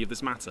robots. Does any of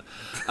this matter?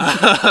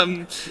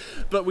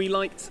 But we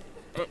liked.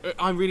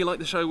 I really like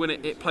the show when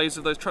it plays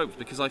with those tropes,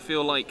 because I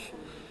feel like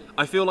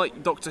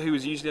Doctor Who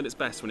is usually at its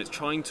best when it's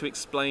trying to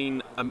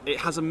explain. It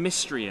has a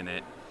mystery in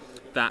it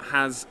that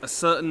has a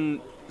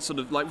certain sort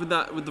of, like with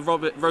the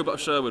Robot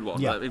of Sherwood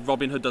one. Like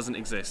Robin Hood doesn't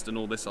exist and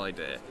all this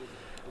idea.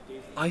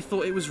 I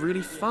thought it was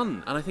really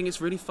fun, and I think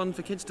it's really fun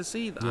for kids to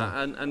see that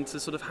and to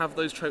sort of have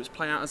those tropes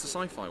play out as a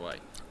sci-fi way.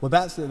 Well,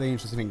 that's the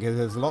interesting thing, because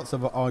there's lots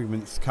of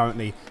arguments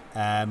currently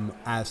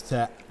as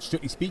to,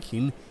 strictly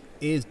speaking,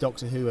 is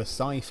Doctor Who a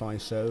sci-fi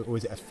show or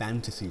is it a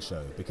fantasy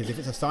show? Because if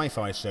it's a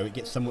sci-fi show,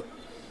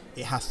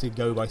 it has to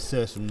go by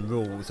certain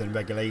rules and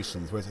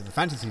regulations, whereas if it's a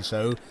fantasy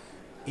show,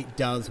 it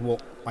does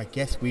what I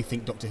guess we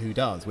think Doctor Who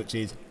does, which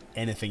is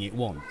anything it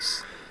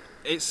wants.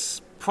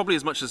 It's probably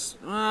as much as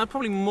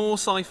probably more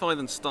sci-fi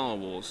than Star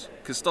Wars,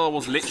 because Star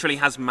Wars literally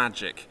has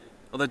magic,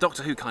 although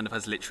Doctor Who kind of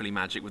has literally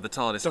magic with the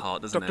TARDIS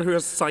heart, doesn't it? Doctor Who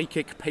has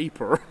psychic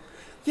paper.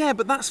 Yeah,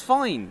 but that's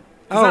fine.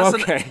 Oh,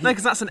 okay.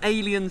 Because that's an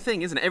alien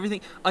thing, isn't it?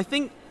 Everything.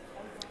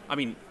 I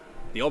mean,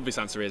 the obvious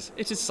answer is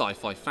it is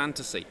sci-fi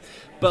fantasy.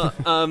 But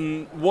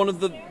one of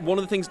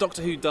the things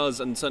Doctor Who does,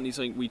 and certainly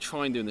something we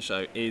try and do in the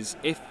show, is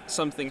if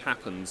something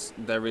happens,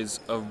 there is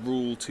a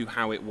rule to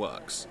how it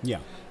works. Yeah.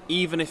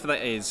 Even if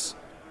that is,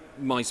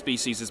 my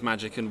species is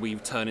magic and we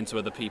turn into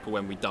other people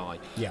when we die.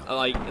 Yeah.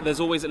 Like, there's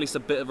always at least a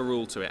bit of a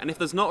rule to it. And if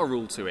there's not a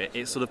rule to it,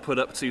 it's sort of put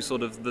up to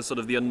sort of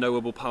the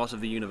unknowable part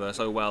of the universe.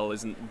 Oh well,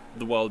 isn't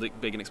the world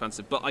big and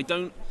expansive? But I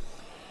don't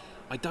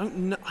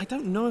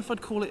know if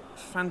I'd call it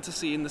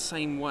fantasy in the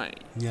same way.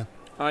 Yeah.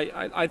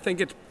 I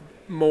think it's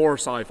more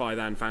sci-fi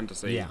than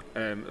fantasy. Yeah.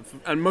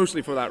 And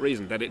mostly for that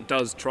reason, that it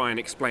does try and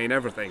explain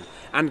everything.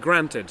 And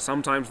granted,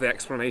 sometimes the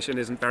explanation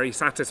isn't very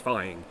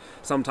satisfying.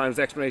 Sometimes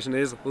the explanation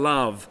is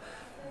love.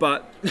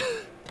 But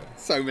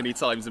so many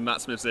times in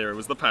Matt Smith's era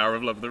was the power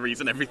of love the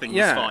reason everything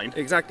was fine.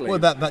 Exactly. Well,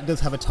 that does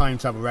have a time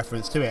travel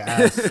reference to it,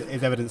 as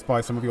is evidenced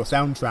by some of your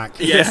soundtrack.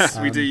 Yes,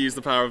 we do use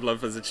the power of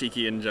love as a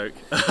cheeky in-joke.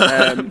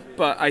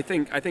 But I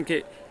think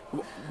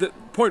the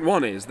point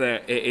one is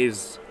that it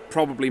is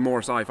probably more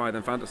sci-fi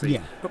than fantasy.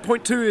 Yeah. But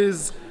point two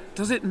is,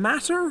 does it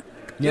matter?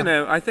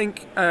 Yeah. I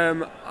think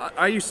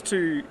I used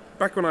to,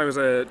 back when I was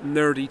a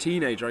nerdy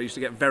teenager, I used to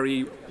get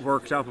very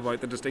worked up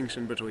about the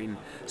distinction between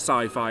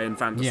sci-fi and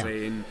fantasy.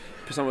 Yeah. And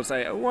someone would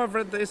say, oh, I've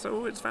read this,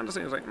 oh, it's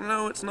fantasy. I was like,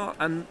 no, it's not.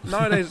 And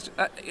nowadays,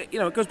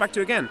 it goes back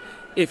to, again,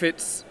 if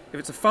it's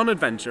a fun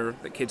adventure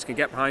that kids can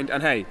get behind,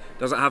 and hey,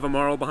 does it have a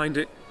moral behind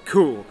it?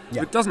 Cool.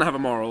 Yeah. If it doesn't have a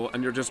moral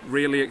and you're just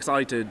really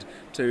excited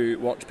to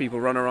watch people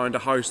run around a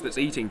house that's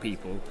eating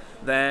people,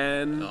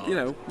 then,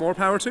 more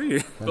power to you.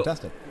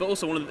 Fantastic. But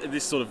also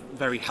this sort of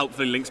very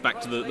helpfully links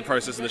back to the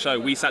process of the show.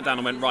 We sat down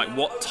and went, right,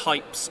 what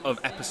types of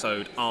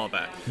episode are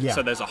there? Yeah.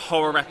 So there's a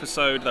horror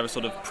episode, there are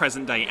sort of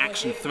present-day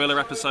action thriller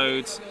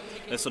episodes,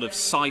 there's sort of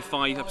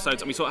sci-fi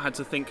episodes, and we sort of had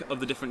to think of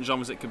the different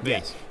genres it could be.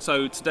 Yes.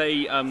 So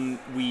today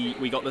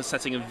we got the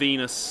setting of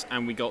Venus,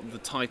 and we got the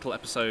title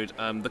episode,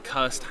 The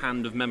Cursed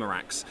Hand of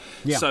Memorax.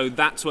 Yeah. So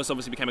that to us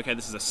obviously became, okay,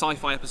 this is a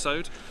sci-fi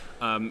episode.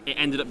 It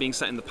ended up being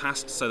set in the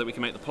past so that we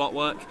can make the plot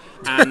work.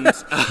 And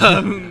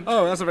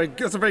Oh, that's a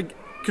very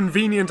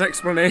convenient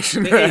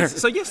explanation. It is.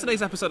 So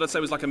yesterday's episode, I'd say,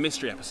 was like a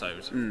mystery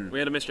episode. We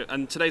had a mystery,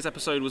 and today's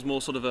episode was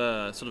more sort of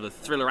a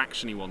thriller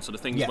actiony one. Sort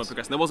of things were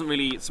progressing. There wasn't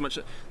really so much.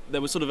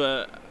 There was sort of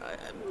a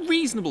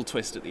reasonable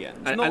twist at the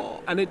end.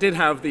 And it did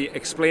have the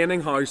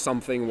explaining how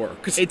something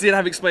works. It did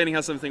have explaining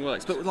how something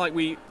works, but like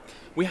we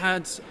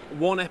had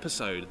one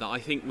episode that I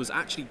think was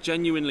actually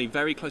genuinely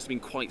very close to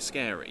being quite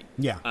scary.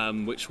 Yeah.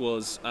 Which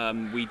was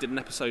we did an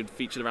episode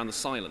featured around the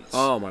silence.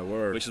 Oh my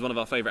word! Which is one of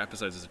our favourite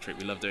episodes as a troupe.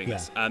 We love doing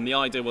this. And the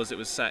idea was it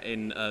was set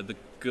in the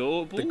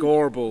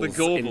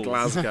Gorbals in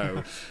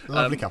Glasgow.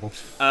 Lovely couple.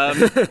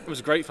 It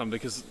was great fun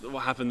because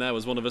what happened there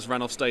was one of us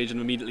ran off stage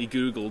and immediately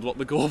Googled what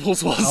the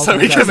Gorbals was so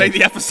we could make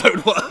the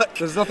episode work.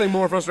 There's nothing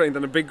more frustrating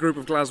than a big group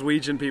of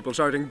Glaswegian people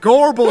shouting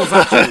 "Gorbals"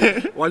 at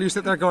you while you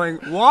sit there going,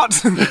 "What?"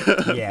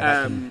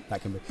 Yeah,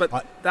 that can be.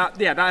 But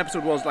that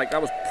episode was like,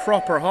 that was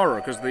proper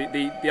horror, because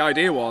the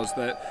idea was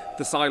that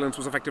the silence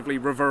was effectively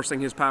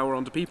reversing his power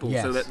onto people,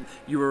 so that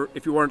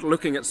if you weren't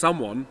looking at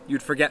someone,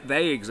 you'd forget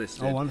they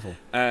existed. Oh, wonderful.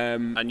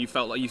 And you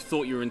felt like you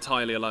thought you were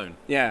entirely alone.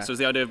 Yeah. So it was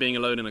the idea of being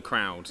alone in a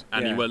crowd,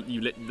 and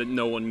that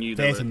no one knew.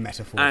 There's a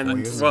metaphor and, for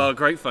you, isn't well,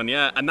 great fun,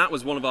 yeah. And that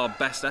was one of our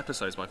best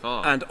episodes by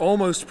far. And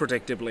almost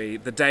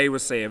predictably, the day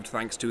was saved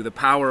thanks to the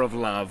power of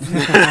love.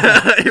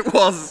 It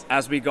was.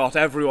 As we got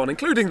everyone,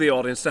 including the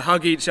audience, to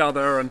hug each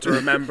other and to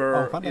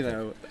remember,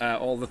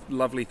 all the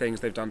lovely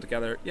things they've done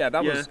together. Yeah,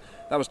 that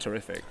was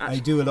terrific. I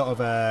do a lot of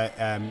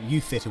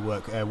youth theatre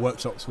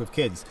workshops with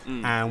kids,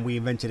 and we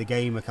invented a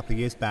game a couple of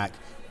years back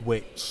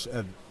which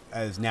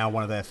is now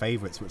one of their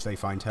favourites, which they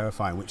find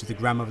terrifying, which is the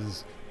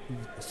Grandmother's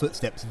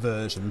Footsteps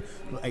version,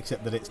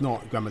 except that it's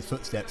not Grandmother's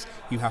Footsteps.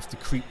 You have to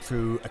creep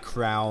through a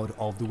crowd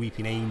of the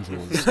Weeping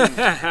Angels.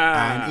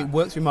 And it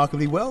works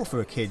remarkably well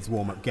for a kid's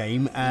warm-up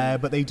game,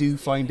 but they do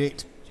find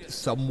it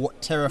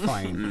somewhat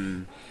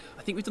terrifying.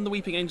 I think we've done the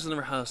Weeping Angels in a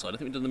rehearsal. I don't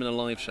think we've done them in a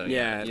live show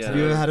yet. Have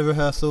you ever had a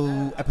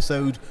rehearsal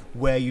episode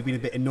where you've been a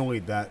bit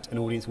annoyed that an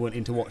audience weren't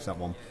in to watch that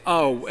one?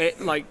 Oh,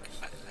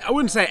 I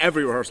wouldn't say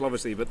every rehearsal,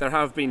 obviously, but there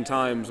have been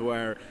times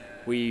where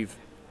we've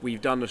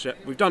done a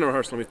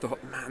rehearsal and we've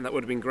thought, man, that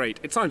would have been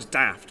great. It sounds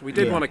daft. We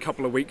did one a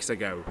couple of weeks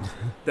ago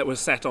that was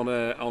set on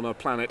a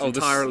planet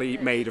entirely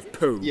made of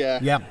poo.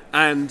 Yeah.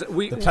 And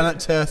the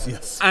planet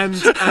Tertius. And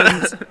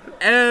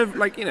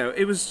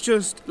it was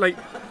just like,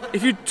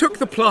 if you took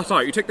the plot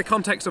out, you took the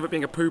context of it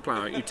being a poo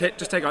planet, you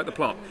just take out the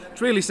plot.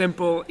 It's really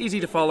simple, easy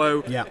to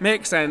follow,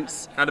 makes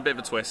sense. Had a bit of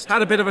a twist.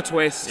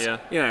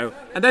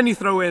 And then you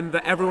throw in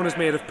that everyone is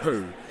made of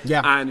poo.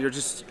 Yeah. And you're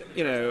just,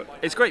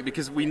 It's great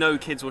because we know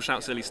kids will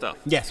shout silly stuff.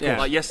 Yes, of course.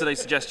 Like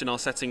yesterday's suggestion, our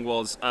setting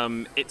was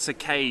it's a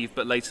cave,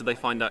 but later they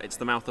find out it's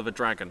the mouth of a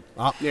dragon.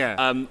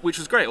 Which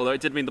was great, although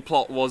it did mean the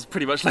plot was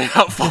pretty much laid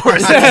out for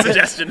us in the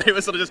suggestion. It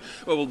was sort of just,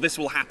 well, this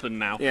will happen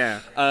now.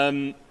 Yeah.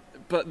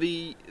 But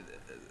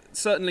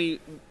certainly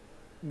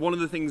one of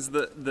the things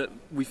that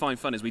we find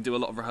fun is we do a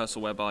lot of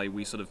rehearsal whereby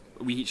we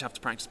each have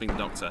to practice being the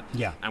Doctor.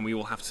 Yeah. And we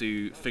will have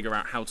to figure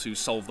out how to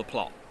solve the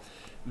plot.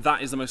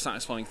 That is the most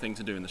satisfying thing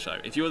to do in the show.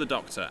 If you're the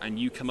Doctor and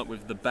you come up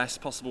with the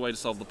best possible way to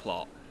solve the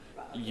plot,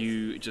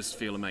 you just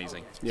feel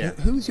amazing. Yeah.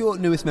 Who's your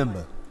newest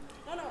member?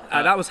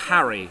 That was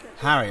Harry.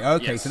 Harry,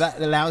 okay, yes. So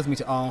that allows me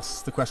to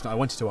ask the question I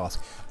wanted to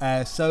ask.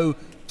 So,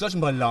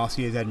 judging by last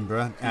year's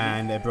Edinburgh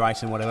and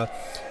Brighton, whatever,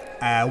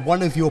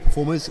 one of your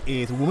performers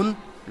is a woman,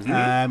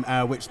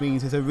 which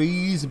means there's a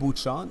reasonable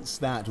chance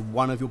that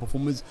one of your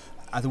performers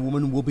as a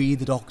woman will be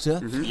the Doctor.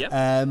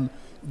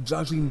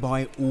 Judging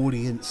by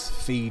audience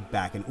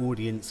feedback and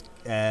audience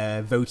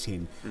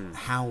voting,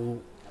 how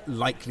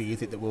likely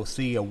is it that we'll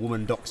see a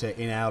woman Doctor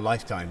in our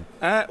lifetime?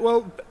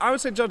 Well, I would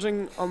say,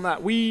 judging on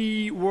that,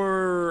 we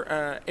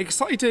were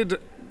excited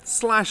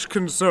 /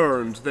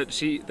 concerned that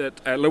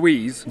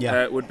Louise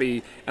would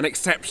be an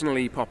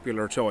exceptionally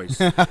popular choice.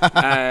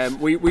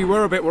 We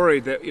were a bit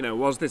worried that,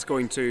 was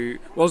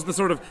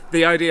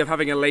the idea of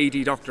having a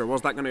lady Doctor,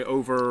 was that going to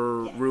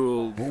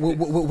overrule?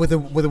 With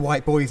a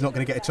white boy, he's not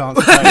going to get a chance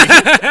to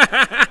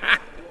play.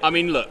 I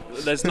mean, look,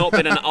 there's not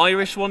been an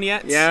Irish one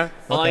yet. Yeah.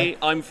 Okay.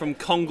 I'm from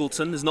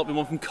Congleton. There's not been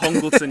one from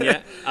Congleton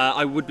yet.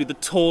 I would be the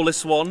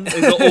tallest one.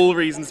 These are all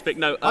reasons to pick.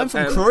 No, I'm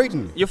from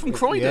Croydon. You're from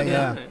Croydon?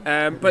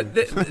 Yeah. But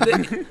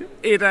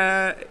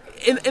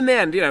in the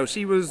end,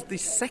 she was the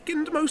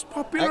second most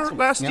popular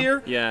last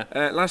year. Yeah.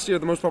 Last year,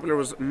 the most popular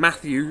was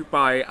Matthew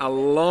by a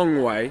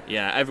long way.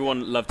 Yeah,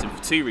 everyone loved him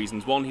for two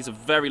reasons. One, he's a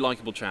very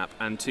likeable chap,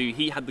 and two,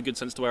 he had the good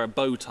sense to wear a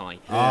bow tie,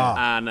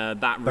 and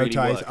that really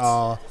worked.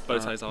 Bow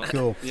ties are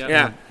cool.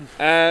 Yeah.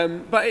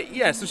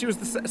 So she was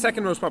the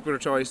second most popular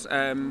choice.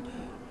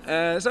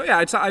 I'd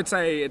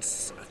say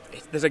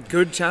there's a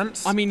good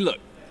chance. I mean, look,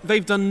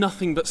 they've done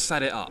nothing but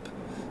set it up.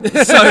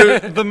 So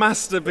the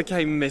Master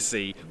became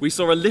Missy. We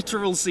saw a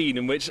literal scene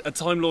in which a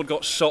Time Lord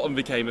got shot and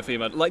became a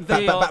female. Like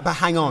but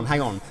hang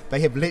on. They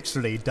have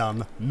literally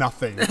done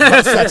nothing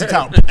but set it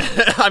up.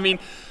 I mean,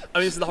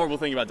 this is the horrible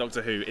thing about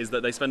Doctor Who, is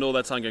that they spend all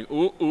their time going,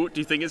 ooh,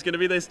 do you think it's going to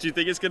be this? Do you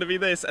think it's going to be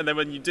this? And then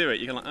when you do it,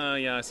 you're like, oh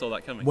yeah, I saw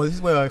that coming. Well, this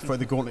is where I throw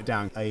the gauntlet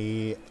down.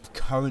 A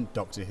current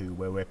Doctor Who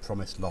where we're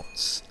promised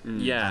lots,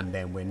 and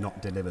then we're not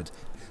delivered.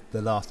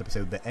 The last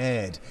episode that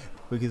aired,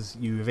 because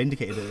you have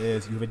indicated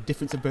that you have a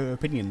difference of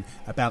opinion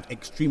about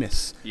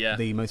Extremis,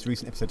 the most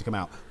recent episode to come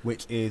out,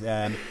 which is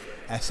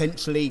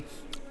essentially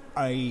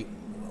a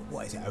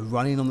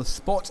running on the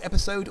spot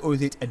episode, or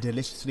is it a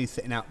deliciously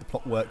setting out the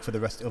plot work for the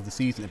rest of the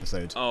season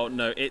episode? Oh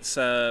no, it's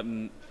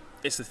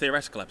the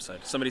theoretical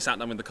episode. Somebody sat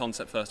down with the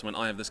concept first and went,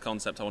 I have this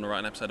concept, I want to write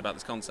an episode about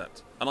this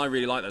concept. And I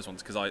really like those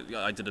ones because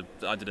I did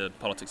a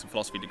politics and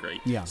philosophy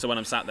degree. Yeah. So when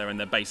I'm sat there and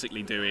they're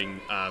basically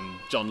doing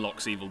John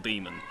Locke's Evil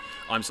Demon,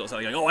 I'm sort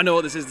of going, oh, I know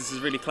what this is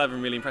really clever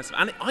and really impressive.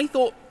 And I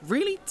thought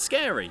really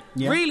scary.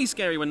 Yeah. Really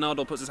scary when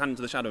Nardole puts his hand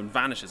into the shadow and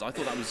vanishes. I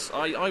thought that was,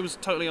 I was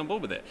totally on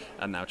board with it.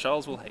 And now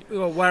Charles will hate me.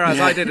 Well, whereas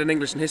I did an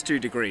English and history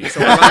degree,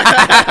 so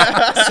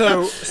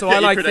I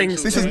like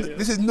things. This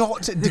is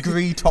not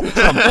degree top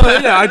trump.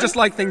 Well, yeah, I just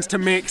like things to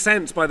make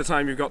sense by the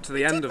time you've got to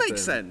the end of them. It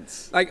makes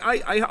sense. Like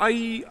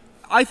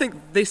I think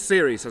this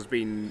series has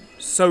been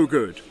so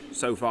good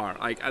so far.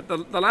 Like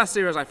the last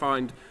series I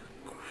find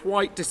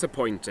quite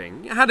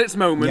disappointing. It had its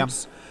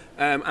moments.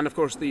 Yeah. And of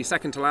course the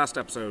second to last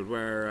episode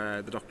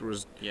where the Doctor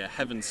was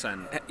heaven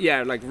sent.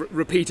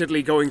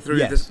 Repeatedly going through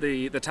Yes.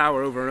 the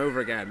tower over and over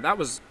again. That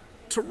was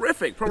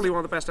terrific. Probably one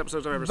of the best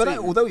episodes I've ever But seen.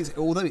 although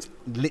it's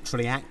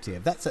literally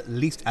active, that's at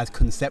least as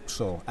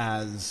conceptual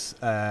as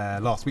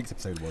last week's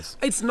episode was.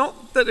 It's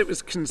not that it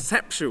was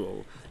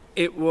conceptual.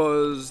 It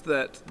was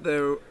that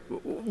there.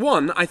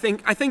 One, I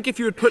think if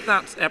you had put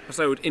that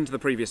episode into the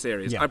previous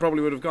series, Yeah. I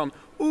probably would have gone,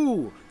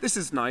 "Ooh, this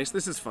is nice.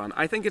 This is fun."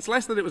 I think it's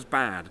less that it was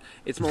bad.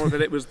 It's more that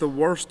it was the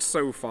worst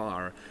so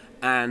far,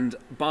 and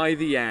by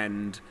the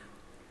end,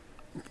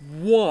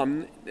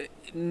 one,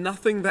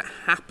 nothing that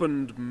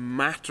happened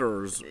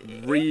matters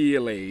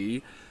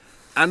really,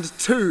 and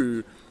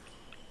two.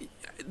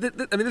 I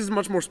mean, this is a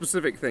much more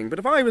specific thing, but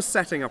if I was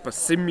setting up a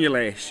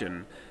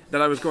simulation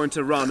that I was going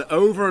to run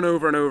over and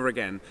over and over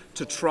again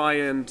to try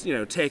and,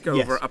 take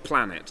over a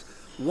planet,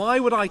 why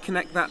would I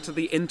connect that to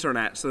the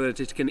internet so that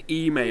it can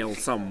email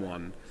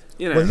someone?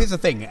 Well, here's the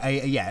thing.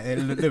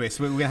 Lewis,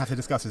 we're going to have to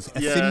discuss this.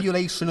 A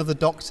simulation of the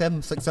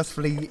Doctor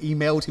successfully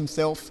emailed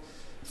himself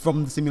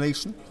from the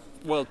simulation?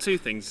 Well, two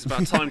things. It's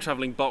about a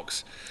time-travelling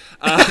box.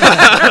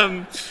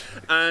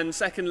 And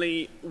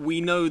secondly,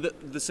 we know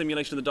that the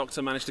simulation of the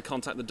Doctor managed to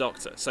contact the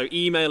Doctor. So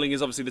emailing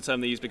is obviously the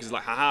term they use because it's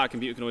like, haha, a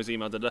computer can always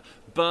email, da-da.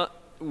 But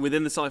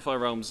within the sci-fi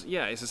realms,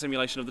 it's a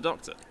simulation of the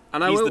Doctor.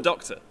 And he's the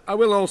Doctor. I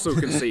will also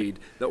concede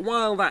that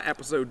while that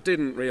episode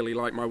didn't really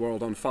light my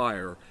world on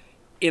fire,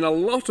 in a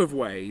lot of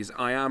ways,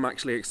 I am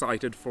actually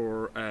excited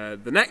for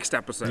the next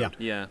episode.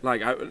 Yeah.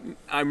 Like,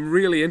 I'm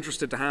really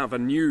interested to have a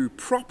new,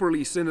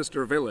 properly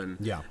sinister villain.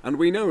 Yeah. And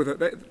we know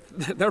that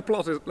their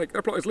plot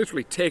is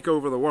literally take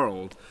over the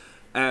world.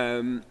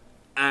 I'm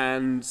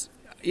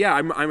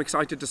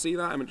excited to see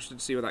that. I'm interested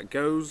to see where that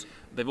goes.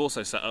 They've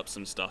also set up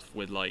some stuff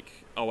with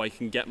I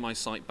can get my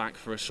sight back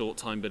for a short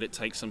time, but it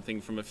takes something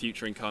from a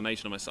future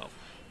incarnation of myself.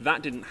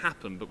 That didn't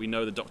happen, but we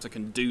know the Doctor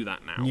can do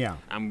that now. Yeah.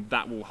 And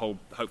that will hold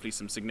hopefully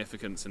some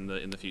significance in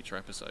the future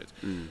episode.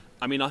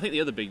 I mean, I think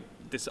the other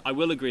I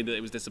will agree that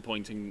it was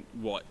disappointing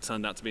what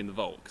turned out to be in the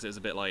vault, because it was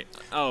a bit like,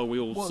 we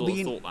all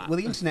thought that. Well,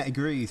 the internet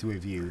agrees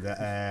with you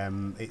that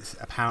it's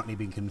apparently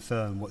been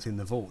confirmed what's in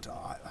the vault.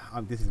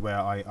 This is where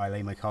I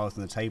lay my cards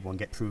on the table and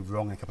get proved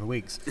wrong in a couple of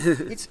weeks.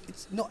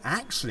 It's not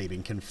actually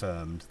been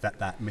confirmed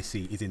that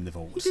Missy is in the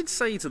vault. You did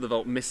say to the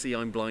vault, Missy,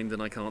 I'm blind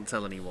and I can't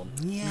tell anyone.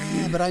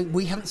 Yeah, but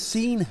we haven't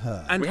seen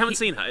her. And we haven't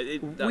seen her.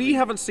 We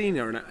haven't seen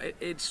her, and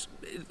it's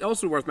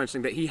also worth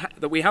mentioning that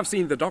that we have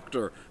seen the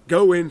Doctor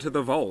go into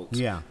the vault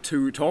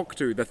to talk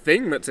to the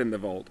thing that's in the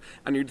vault,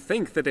 and you'd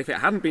think that if it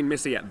hadn't been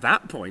Missy at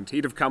that point,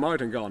 he'd have come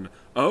out and gone,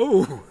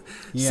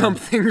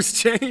 something's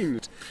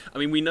changed. I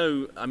mean, we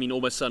know,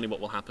 almost certainly what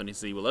will happen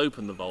is he will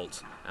open the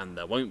vault and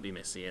there won't be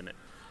Missy in it.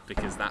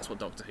 Because that's what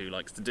Doctor Who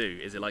likes to do,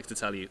 is it likes to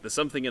tell you there's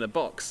something in a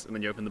box, and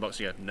then you open the box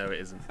and you go, no, it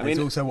isn't. It's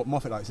also what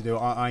Moffat likes to do.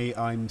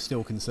 I'm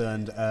still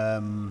concerned,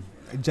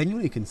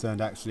 genuinely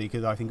concerned actually,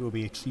 because I think it will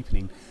be a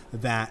cheapening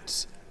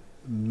that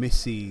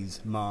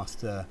Missy's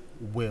master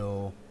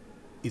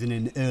is in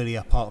an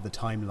earlier part of the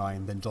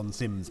timeline than John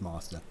Sims'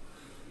 master.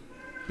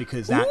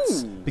 Because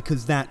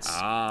that's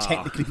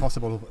technically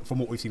possible from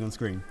what we've seen on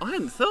screen. I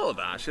hadn't thought of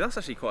that, actually. That's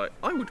actually I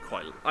don't know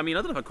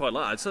if I'd quite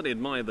like it. I'd certainly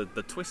admire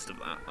the twist of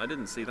that. I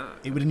didn't see that.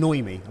 It would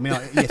annoy me.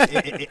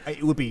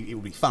 It would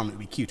be fun, it would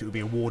be cute, it would be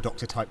a War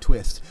Doctor type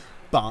twist,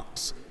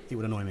 but it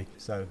would annoy me.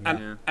 So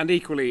and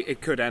equally, it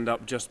could end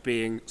up just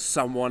being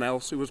someone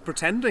else who was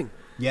pretending.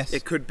 Yes.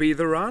 It could be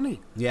the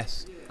Rani.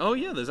 Yes. Oh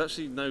yeah, there's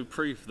actually no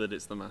proof that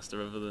it's the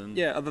Master other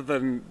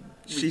than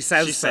she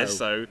says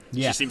so.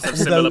 Yeah. She seems to have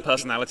similar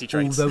personality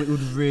traits. Although it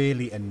would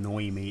really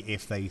annoy me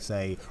if they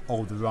say,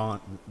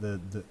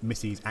 the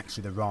Missy's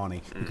actually the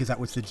Rani, because that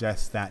would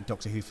suggest that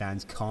Doctor Who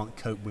fans can't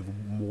cope with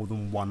more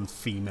than one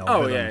female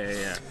villain.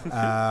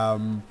 Yeah.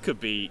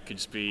 Could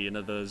just be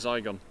another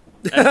Zygon.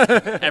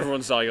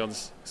 Everyone's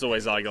Zygons. It's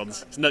always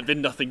Zygons. It's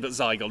been nothing but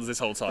Zygons this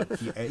whole time.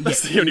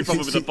 That's the only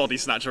problem with the body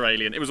snatcher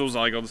alien. It was all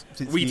Zygons.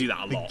 We do that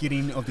a lot.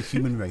 Beginning of the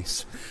human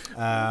race.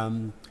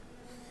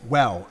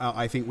 Well,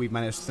 I think we've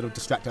managed to sort of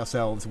distract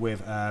ourselves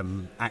with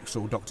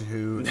actual Doctor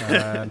Who.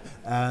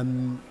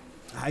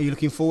 Are you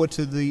looking forward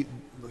to the...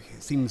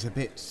 It seems a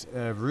bit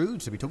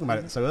rude to be talking about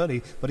it so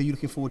early, but are you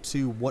looking forward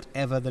to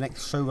whatever the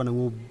next showrunner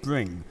will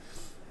bring?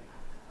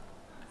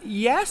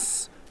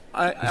 Yes.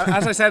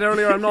 As I said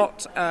earlier, I'm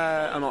not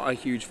a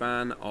huge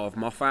fan of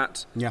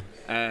Moffat. Yeah.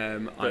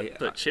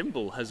 But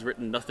Chimble has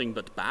written nothing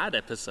but bad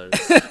episodes.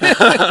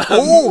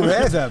 Oh,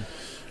 there's a...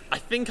 I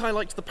think I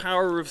liked The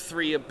Power of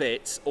Three a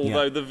bit,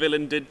 although the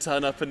villain did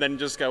turn up and then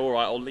just go, all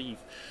right, I'll leave.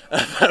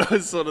 That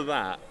was sort of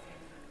that.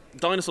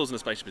 Dinosaurs in a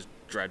Spaceship is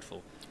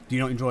dreadful. Do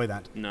you not enjoy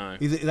that? No.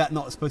 Is that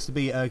not supposed to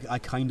be a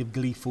kind of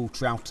gleeful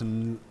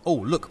Troughton, oh,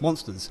 look,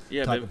 monsters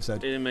Yeah, type but episode?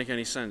 it didn't make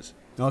any sense.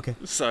 Okay.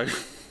 So...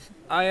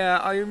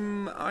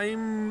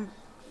 I'm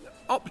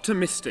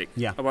optimistic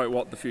about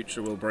what the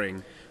future will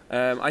bring.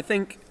 I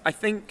think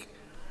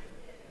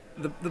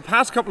the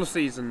past couple of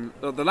seasons,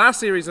 the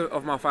last series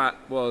of Moffat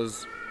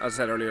was, as I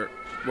said earlier,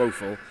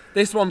 woeful.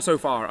 This one so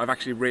far, I've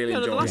actually really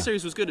enjoyed. The last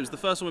series was good. It was the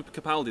first one with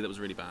Capaldi that was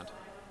really bad.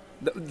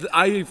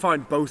 I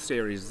find both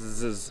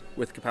series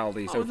with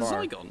Capaldi so the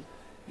far. Zygon?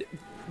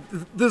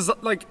 There's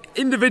like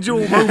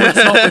individual moments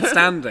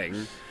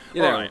notwithstanding.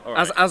 You know, all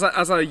right.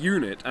 as a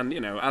unit, and you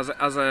know, as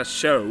a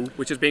show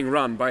which is being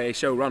run by a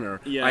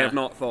showrunner, I have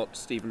not thought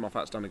Stephen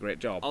Moffat's done a great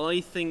job.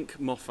 I think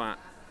Moffat's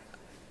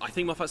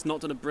not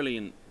done a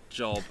brilliant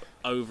job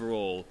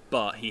overall,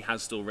 but he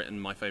has still written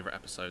my favourite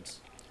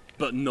episodes.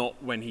 But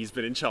not when he's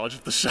been in charge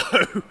of the show.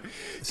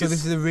 So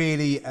this is a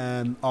really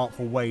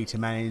artful way to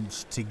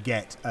manage to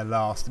get a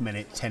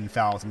last-minute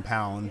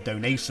 £10,000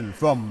 donation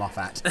from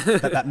Moffat.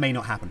 that may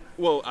not happen.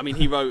 Well, I mean,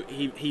 he wrote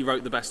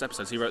the best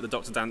episodes. He wrote the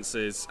Doctor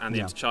Dances and the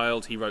Empty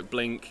Child. He wrote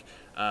Blink.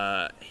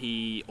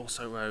 He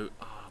also wrote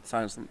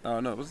Silence.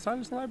 Oh no, was it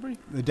Silence in the Library?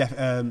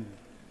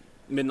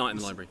 Midnight in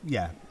the Library.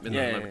 Yeah.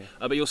 Midnight in the Library.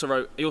 But he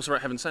also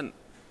wrote Heaven Sent.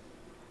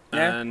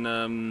 Yeah. And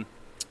I'm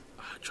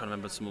trying to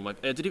remember some of my.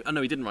 Did he? Oh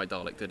no, he didn't write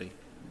Dalek, did he?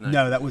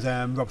 No, that was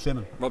Rob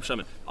Sherman. Rob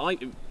Sherman.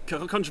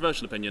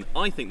 Controversial opinion.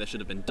 I think there should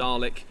have been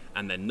Dalek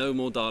and then no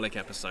more Dalek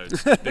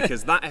episodes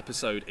because that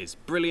episode is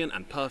brilliant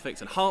and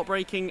perfect and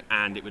heartbreaking,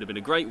 and it would have been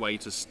a great way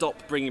to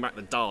stop bringing back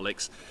the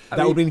Daleks. That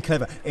would have been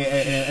clever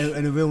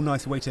and a real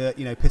nice way to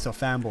piss off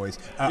fanboys.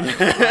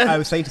 I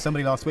was saying to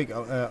somebody last week,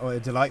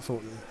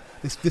 delightful.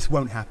 This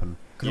won't happen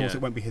because also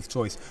it won't be his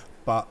choice,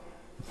 but.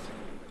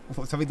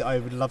 Something that I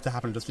would love to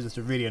happen, just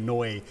to really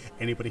annoy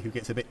anybody who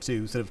gets a bit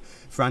too sort of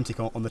frantic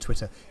on the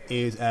Twitter,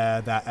 is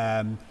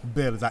that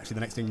Bill is actually the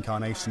next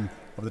incarnation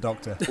of the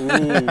Doctor.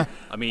 Ooh,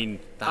 I mean,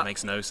 that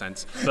makes no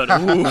sense. But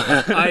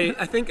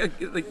I think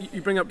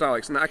you bring up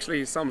Daleks, and that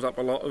actually sums up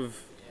a lot of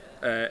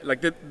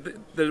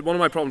one of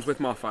my problems with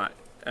Moffat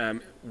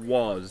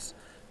was.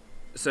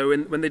 So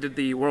when they did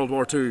the World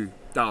War II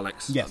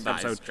Daleks yes, that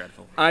episode, is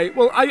dreadful.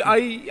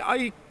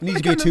 It needs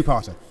to be a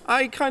two-parter.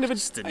 I kind of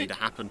just didn't need to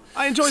happen.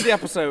 I enjoyed the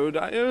episode.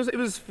 It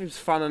was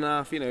fun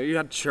enough. You know, you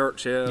had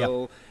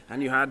Churchill,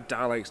 and you had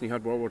Daleks, and you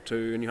had World War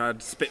II, and you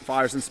had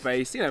Spitfires in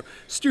space. You know,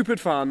 stupid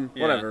fun,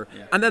 whatever.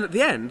 Yeah. And then at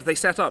the end, they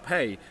set up,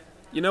 hey,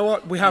 you know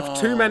what? We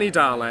have too many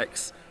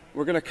Daleks.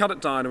 We're going to cut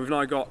it down, and we've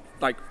now got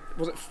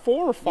was it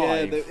 4 or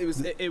 5? Yeah,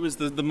 it was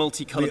the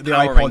multicoloured the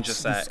Power iPods, Ranger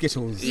set. the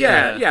Skittles.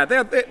 Yeah.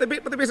 They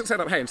basically set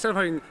up, hey, instead of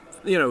having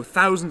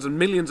thousands and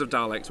millions of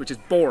Daleks, which is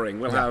boring,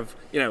 we'll have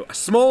a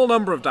small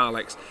number of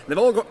Daleks. They've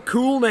all got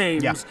cool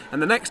names,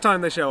 and the next time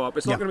they show up,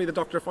 it's not going to be the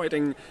Doctor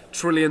fighting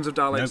trillions of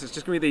Daleks. Nope. It's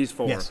just going to be these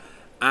 4. Yes.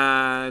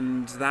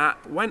 And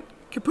that went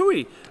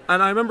kapooey.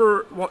 And I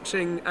remember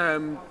watching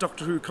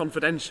Doctor Who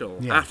Confidential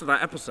after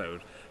that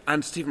episode.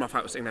 And Stephen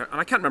Moffat was sitting there,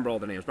 and I can't remember all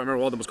the names, but I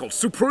remember one of them was called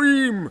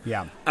Supreme.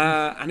 Yeah.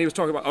 And he was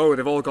talking about,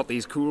 they've all got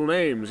these cool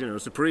names,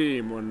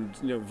 Supreme and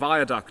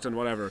Viaduct and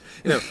whatever.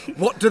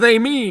 What do they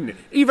mean?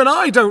 Even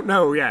I don't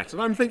know yet.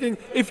 And I'm thinking,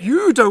 if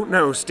you don't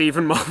know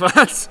Stephen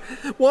Moffat,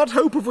 what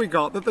hope have we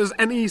got that there's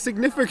any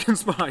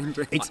significance behind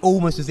it? It's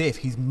almost as if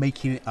he's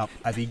making it up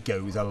as he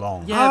goes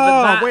along.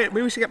 Yeah, wait,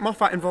 maybe we should get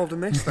Moffat involved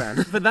in this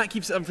then. But that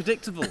keeps it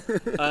unpredictable.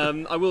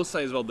 I will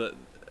say as well that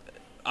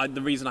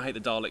the reason I hate the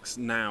Daleks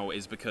now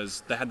is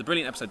because they had the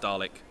brilliant episode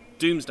Dalek.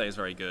 Doomsday is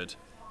very good.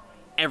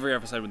 Every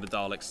episode with the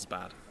Daleks is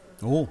bad.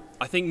 Oh.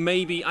 I think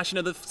maybe...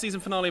 Actually, no, the season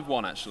finale of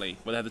 1, actually,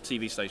 where they had the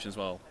TV station as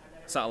well.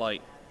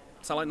 Satellite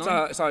 9?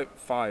 Satellite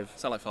 5.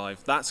 Satellite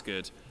 5. That's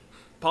good.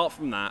 Apart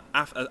from that,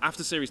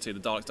 after Series 2, the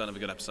Daleks don't have a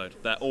good episode.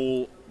 They're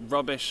all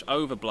rubbish,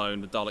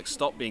 overblown. The Daleks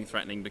stop being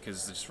threatening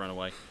because they just run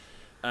away.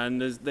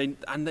 And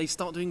they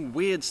start doing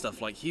weird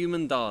stuff like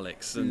human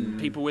Daleks and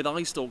people with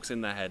eye stalks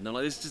in their head.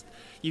 And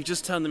you've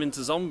just turned them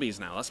into zombies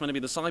now. That's meant to be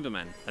the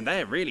Cybermen, and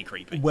they're really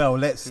creepy. Well,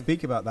 let's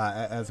speak about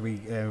that as we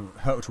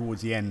hurtle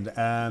towards the end.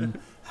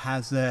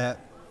 Here's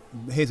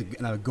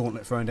another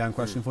gauntlet throwing down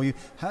question for you.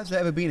 Has there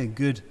ever been a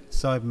good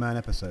Cyberman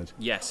episode?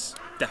 Yes,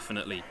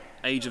 definitely.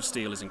 Age of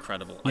Steel is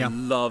incredible. I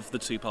love the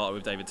 2-parter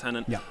with David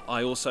Tennant. Yeah.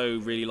 I also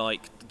really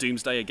like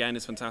Doomsday again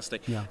is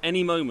fantastic. Yeah.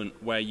 Any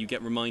moment where you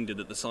get reminded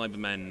that the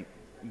Cybermen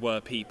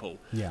were people.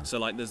 Yeah. So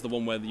like there's the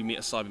one where you meet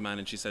a Cyberman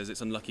and she says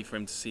it's unlucky for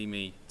him to see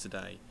me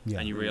today, Yeah.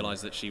 and you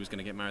realise that she was going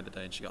to get married the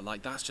day, and she got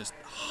like that's just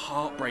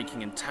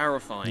heartbreaking and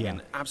terrifying, Yeah.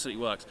 and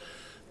absolutely works.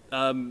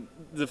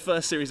 The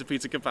first series of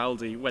Peter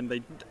Capaldi, when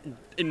they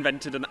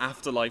invented an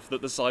afterlife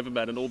that the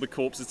Cybermen and all the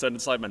corpses turned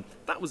into Cybermen,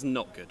 that was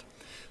not good.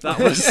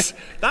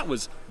 That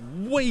was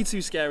way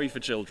too scary for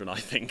children, I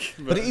think.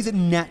 But it is a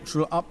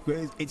natural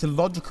upgrade. It's a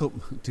logical,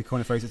 to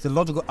coin a phrase, it's a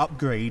logical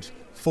upgrade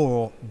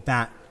for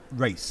that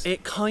race.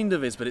 It kind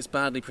of is, but it's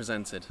badly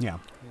presented. Yeah.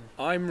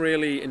 I'm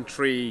really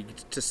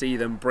intrigued to see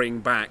them bring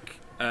back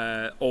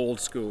old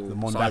school The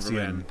Mondasian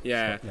Cybermen.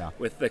 Yeah, stuff, yeah.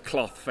 with the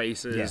cloth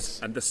faces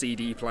Yes. and the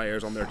CD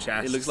players on their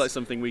chests. It looks like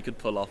something we could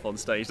pull off on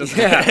stage, doesn't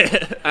yeah,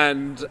 it?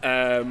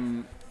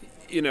 and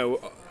you know,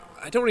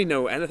 I don't really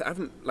know anything.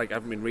 I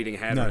haven't been reading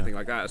ahead No. or anything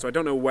like that, so I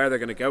don't know where they're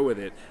going to go with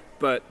it.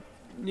 But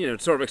you know,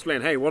 to sort of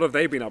explain, hey, what have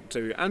they been up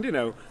to? And you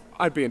know,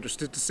 I'd be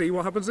interested to see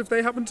what happens if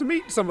they happen to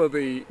meet some of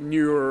the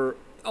newer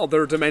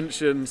other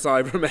dimension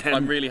Cybermen.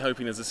 I'm really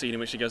hoping there's a scene in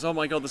which he goes, "Oh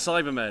my god, the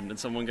Cybermen," and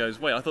someone goes,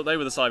 "Wait, I thought they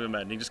were the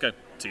Cybermen." And you just go,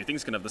 "Two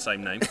things can have the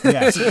same name."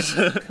 Yeah.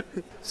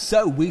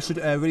 So we should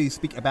really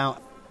speak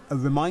about a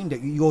reminder.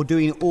 You're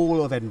doing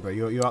all of Edinburgh.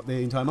 You're up the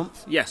entire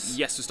month? Yes.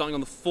 Yes, we're starting on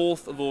the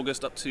 4th of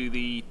August up to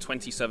the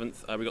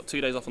 27th. We've got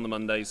 2 days off on the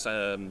Mondays.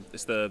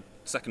 It's the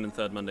second and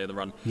third Monday of the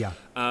run. Yeah.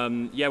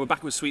 We're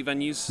back with Sweet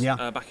Venues.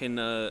 Yeah. Back in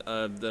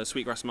the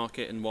Sweetgrass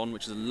Market in One,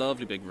 which is a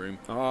lovely big room.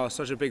 Oh,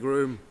 such a big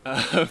room.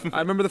 I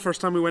remember the first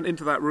time we went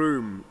into that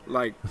room,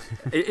 like,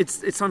 it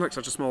sounds like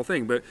such a small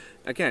thing, but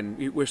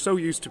again, we're so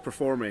used to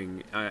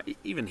performing,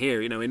 even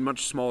here, you know, in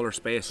much smaller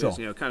spaces, Sure.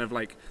 you know, kind of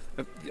like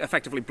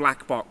effectively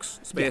black box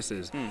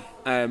spaces.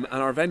 And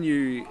our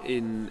venue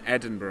in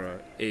Edinburgh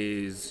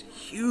is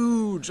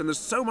huge, and there's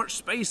so much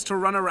space to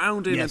run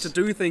around in Yes. and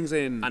to do things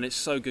in. And it's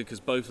so good because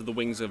both of the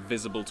wings are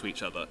visible to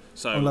each other.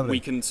 So lovely. we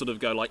can sort of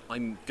go like,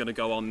 I'm going to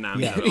go on now.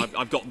 Yeah. You know,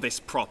 I've got this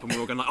prop, and we're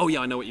all going like, oh yeah,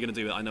 I know what you're going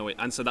to do. I know it.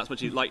 And so that's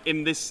what you like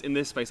in this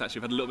space. Actually,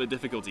 we've had a little bit of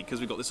difficulty because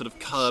we've got this sort of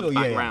curved Sure, yeah,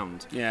 yeah.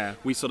 background. Yeah.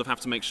 We sort of have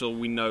to make sure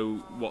we know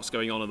what's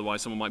going on.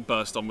 Otherwise, someone might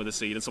burst on with a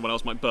scene, and someone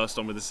else might burst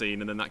on with a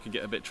scene, and then that could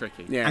get a bit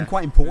tricky. Yeah. And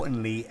quite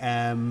importantly,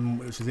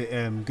 which is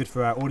good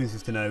for our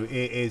audiences to know,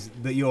 is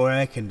that you're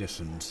air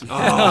conditioned.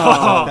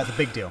 That's a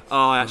big deal.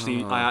 Oh, I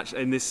actually,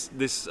 in this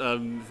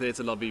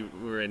theatre lobby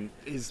we're in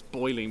is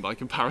boiling by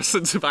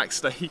comparison to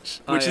backstage,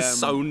 which is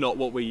so not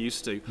what we're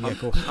used to. Yeah, of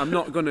course. I'm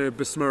not going to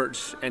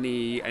besmirch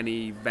any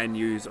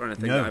venues or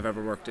anything No. that I've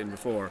ever worked in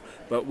before,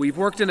 but we've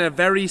worked in a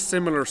very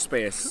similar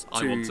space.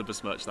 I want to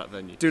besmirch that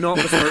venue. Do not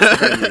besmirch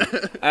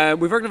the venue.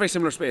 We've worked in a very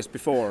similar space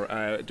before,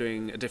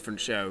 doing a different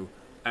show.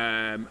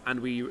 And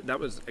that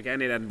was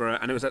again in Edinburgh,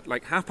 and it was at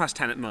like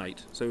 10:30 at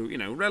night. So you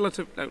know,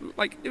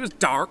 like it was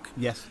dark.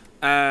 Yes.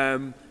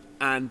 And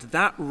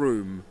that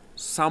room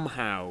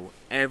somehow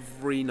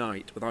every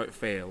night, without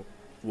fail,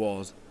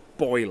 was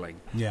boiling.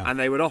 Yeah. And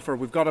they would offer,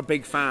 "We've got a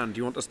big fan. Do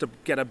you want us to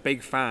get a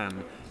big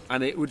fan?"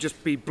 And it would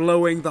just be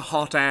blowing the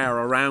hot air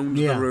around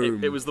Yeah. the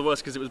room. It was the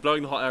worst because it was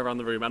blowing the hot air around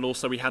the room, and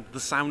also we had the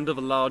sound of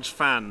a large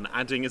fan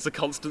adding as a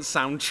constant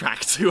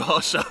soundtrack to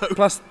our show.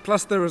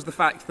 Plus, there was the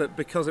fact that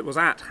because it was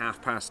at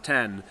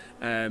 10:30,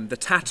 the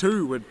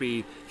tattoo would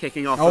be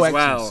kicking off Oh, as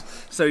well.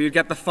 excellent. So you'd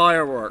get the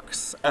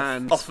fireworks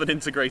and Often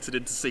integrated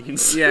into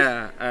scenes.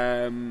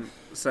 yeah.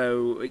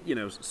 So you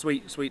know,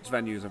 Sweet's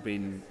venues have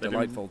been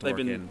delightful to They've work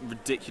been in,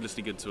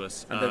 ridiculously good to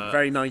us. and they're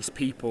very nice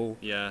people.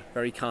 Yeah.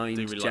 Very kind,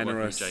 Do really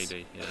generous. like working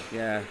with JD.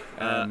 Yeah.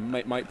 Yeah,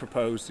 might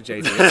propose to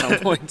JD at some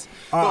point.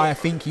 I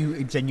think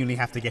you genuinely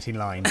have to get in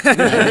line.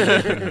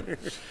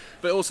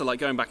 But also, like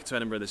going back to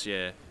Edinburgh this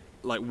year,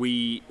 like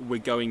we're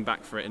going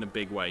back for it in a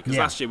big way because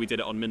Yeah. last year we did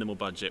it on minimal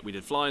budget. We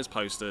did flyers,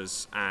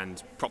 posters,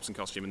 and props and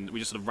costume, and we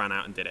just sort of ran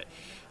out and did it.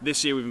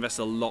 This year we've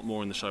invested a lot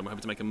more in the show, and we're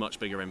hoping to make a much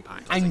bigger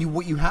impact.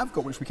 What you have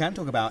got, which we can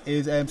talk about,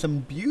 is some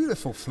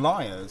beautiful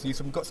flyers.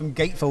 You've got some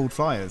gatefold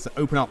flyers that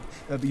open up.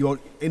 You're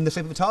in the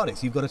shape of a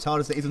TARDIS. You've got a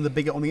TARDIS that isn't the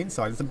bigot on the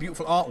inside. There's some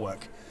beautiful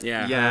artwork.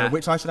 Yeah. Yeah.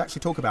 Which I should actually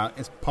talk about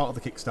as part of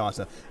the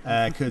Kickstarter,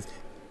 because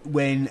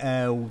when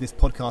this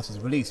podcast is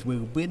released,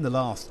 we're in the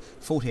last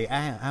 48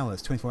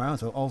 hours, 24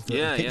 hours of the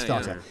Yeah, yeah,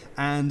 Kickstarter, yeah.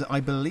 and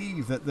I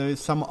believe that there is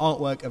some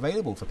artwork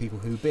available for people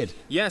who bid.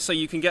 Yeah, so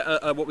you can get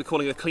what we're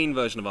calling a clean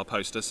version of our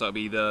poster. So it'll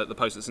be the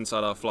poster that's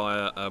inside our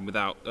flyer with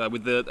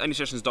the Any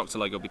Sessions Doctor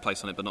logo will be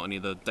placed on it, but not any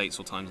of the dates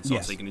or times and so on.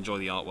 Yes. So you can enjoy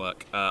the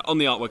artwork. On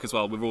the artwork as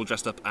well, we're all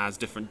dressed up as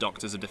different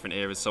Doctors of different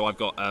eras. So I've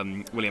got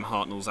William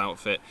Hartnell's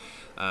outfit.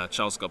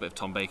 Charles got a bit of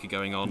Tom Baker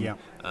going on. Yeah.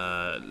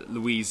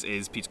 Louise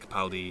is Peter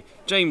Capaldi.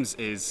 James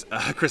is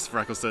Christopher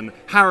Eccleston.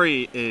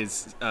 Harry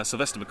is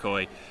Sylvester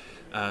McCoy.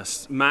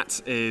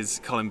 Matt is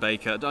Colin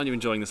Baker. Aren't you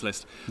enjoying this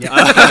list?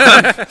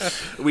 Yeah.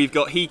 We've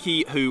got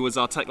Hiki, who was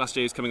our Tech last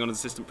year, who's coming on as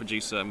assistant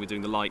producer, and we're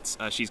doing the lights.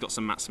 She's got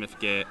some Matt Smith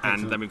gear.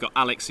 Excellent. And then we've got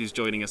Alex, who's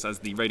joining us as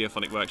the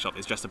Radiophonic Workshop,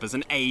 is dressed up as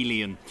an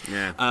alien.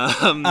 Yeah.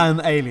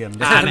 An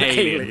alien. An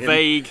alien.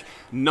 Vague,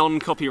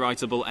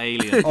 non-copyrightable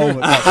alien. Oh,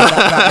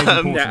 that is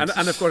important. Yeah,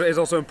 and of course it is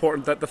also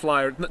important that the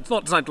flyer, it's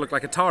not designed to look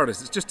like a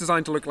TARDIS, it's just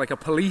designed to look like a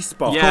police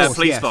box. Yeah, course,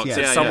 police yes, box. yes.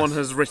 Yeah, Someone yes.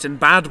 has written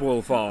Bad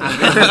Wolf on.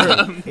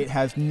 It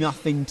has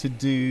nothing to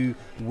do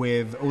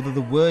with, although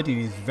the wording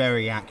is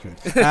very accurate.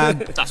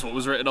 That's what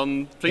was written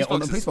on police on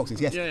boxes. the police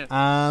boxes, yes.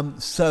 Yeah.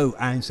 So,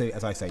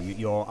 as I say,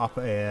 you're up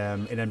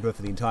in Edinburgh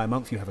for the entire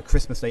month. You have a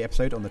Christmas Day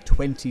episode on the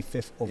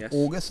 25th of Yes.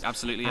 August.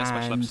 Absolutely, yeah,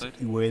 special and episode.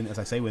 We're in, as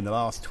I say, we're in the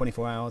last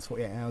 24 hours,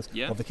 48 hours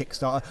Yeah. of the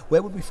Kickstarter.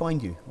 Where would we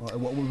find you?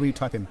 What would we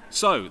type in?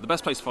 So, the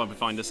best place to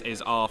find us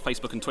is our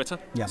Facebook and Twitter.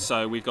 Yeah.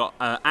 So, we've got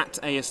at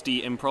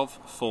ASD Improv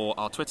for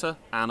our Twitter,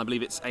 and I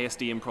believe it's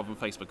ASD Improv on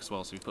Facebook as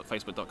well. So, if you put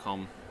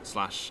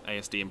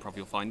facebook.com/ASD Improv,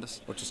 you'll find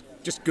us. Or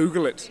just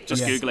Google it.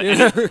 Just Yes. Google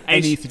it.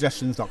 Any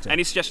suggestions, Doctor?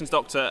 Any suggestions,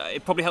 Doctor?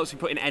 It probably helps if you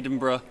put in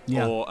Edinburgh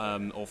Yeah.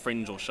 or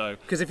Fringe or Show.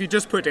 Because if you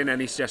just put in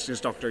any suggestions,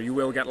 Doctor, you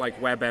will get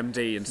like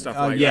WebMD and stuff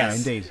like yeah, that.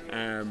 indeed.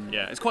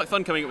 Yeah, it's quite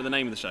fun coming up with the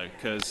name of the show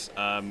because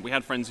we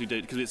had friends who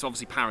did, because it's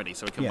obviously parody,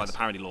 so we come by Yes. the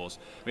parody laws.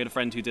 We had a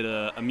friend who did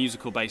a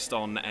musical based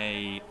on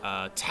a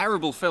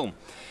terrible film.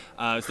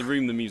 It's The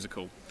Room the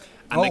Musical.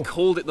 And they Oh.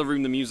 called it The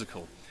Room the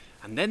Musical.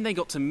 And then they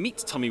got to meet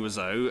Tommy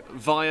Wiseau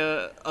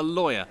via a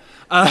lawyer.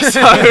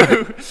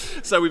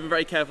 So we've been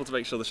very careful to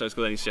make sure the show's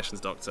called Any Suggestions,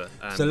 Doctor.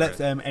 And So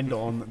let's end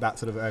on that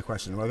sort of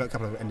question. Well, I've got a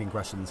couple of ending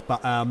questions,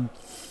 but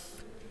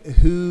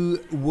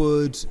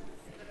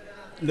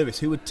Lewis,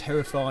 who would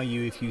terrify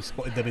you if you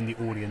spotted them in the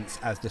audience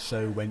as the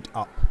show went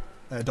up?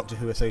 Doctor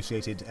Who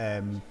associated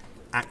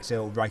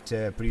actor,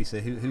 writer, producer.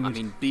 Who I would,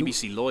 mean,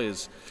 BBC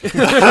lawyers.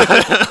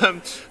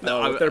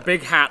 No, they're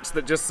big hats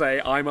that just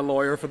say, I'm a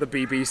lawyer for the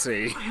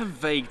BBC. I have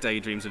vague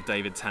daydreams of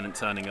David Tennant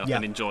turning up Yeah.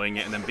 and enjoying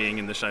it and then being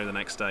in the show the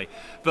next day.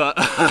 But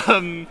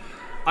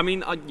I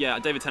mean,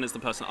 David Tennant's the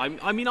person. I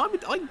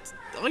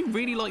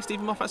really like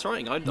Stephen Moffat's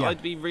writing.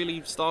 I'd be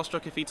really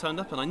starstruck if he turned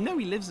up, and I know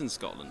he lives in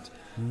Scotland.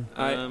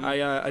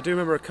 I do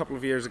remember a couple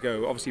of years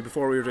ago, obviously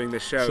before we were doing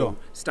this show, Sure.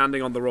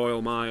 standing on the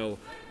Royal Mile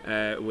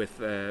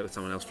with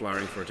someone else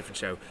flying for a different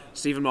show.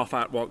 Stephen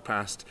Moffat walked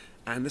past,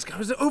 and this guy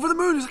was over the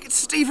moon. He's like, it's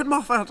Stephen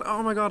Moffat.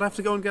 Oh my God, I have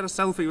to go and get a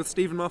selfie with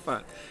Stephen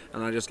Moffat.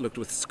 And I just looked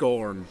with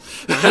scorn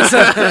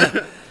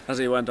as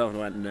he went off and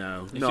went,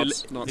 no,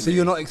 not. so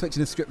you're not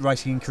expecting a script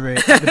writing career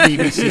at the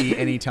BBC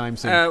anytime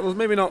soon? Well,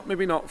 maybe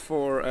not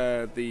for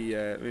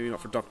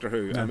Doctor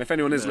Who. No. If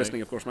anyone is No.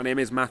 listening, of course, my name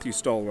is Matthew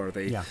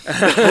Stallworthy. Yeah.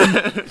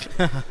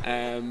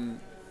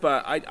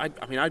 But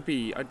I'd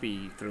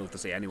be thrilled to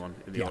see anyone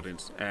in the Yeah.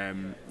 audience.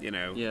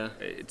 Yeah.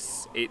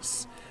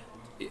 It's.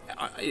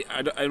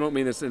 I don't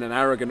mean this in an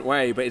arrogant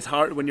way, but it's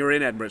hard when you're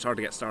in Edinburgh. It's hard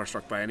to get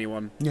starstruck by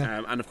anyone.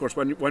 Yeah. And of course,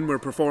 when we're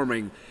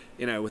performing,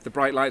 with the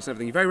bright lights and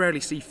everything, you very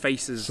rarely see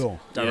faces Sure.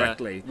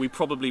 directly. Yeah, we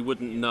probably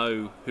wouldn't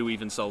know who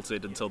we've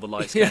insulted until the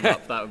lights came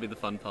up. That would be the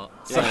fun part.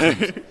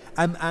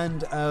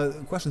 And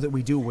questions that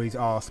we do always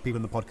ask people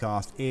on the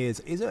podcast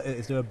is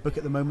there a book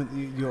at the moment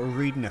that you're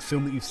reading, a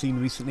film that you've seen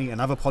recently,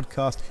 another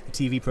podcast, a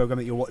TV program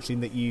that you're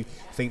watching that you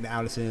think that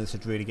our listeners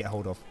should really get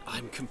hold of?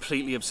 I'm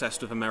completely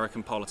obsessed with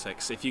American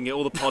politics. If you can get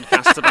all the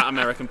podcasts about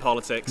American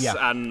politics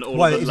and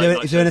all of the late night is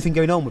there shows. anything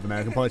going on with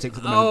American politics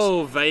at the moment?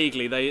 Oh,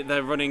 vaguely.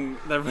 They're running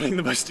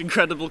the most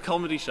incredible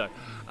comedy show.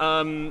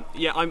 I'm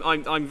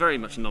very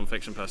much a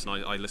non-fiction person.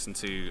 I listen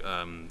to.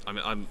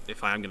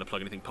 If I am going to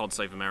plug anything, Pod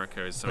Save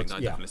America is something that I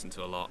Yeah. definitely listen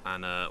to a lot,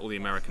 and all the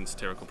American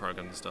satirical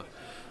programs and stuff.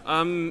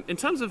 In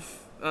terms of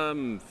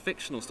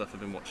fictional stuff I've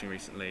been watching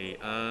recently.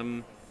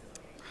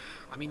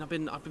 I've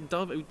been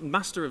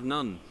Master of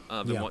None.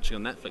 I've been Yeah. watching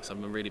on Netflix.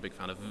 I'm a really big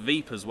fan of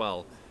Veep as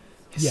well.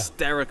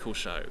 Hysterical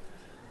show.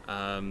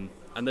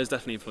 And those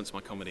definitely influenced my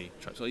comedy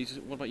tracks.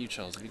 What about you,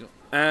 Charles? Have you got?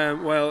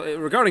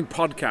 Regarding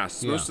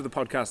podcasts, Yeah. most of the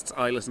podcasts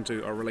I listen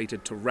to are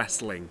related to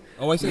wrestling.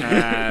 Oh, I see.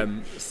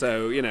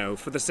 So,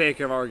 for the sake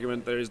of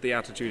argument, there's the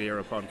Attitude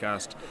Era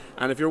podcast.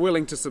 And if you're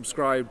willing to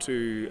subscribe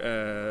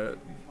to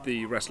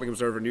the Wrestling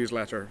Observer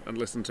newsletter and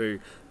listen to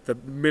the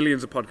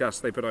millions of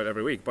podcasts they put out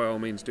every week, by all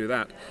means do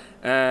that.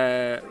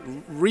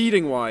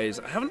 Reading-wise,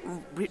 I haven't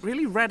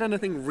really read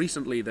anything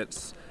recently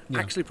that's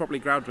actually properly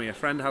grabbed me. A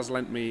friend has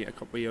lent me a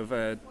copy of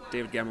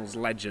David Gemmell's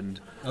Legend,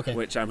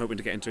 which I'm hoping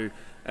to get into.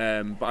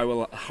 But I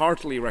will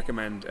heartily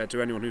recommend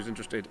to anyone who's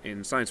interested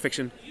in science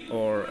fiction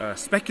or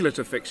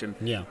speculative fiction,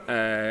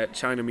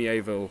 China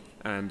Mieville,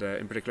 and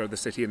in particular The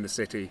City in the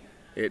City.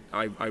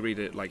 I read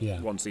it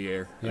once a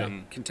year,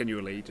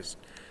 continually, just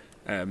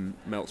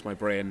melts my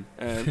brain.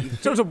 In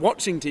terms of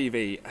watching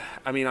TV,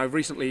 I mean, I've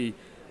recently,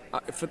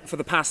 for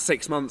the past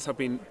 6 months, I've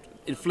been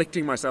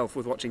inflicting myself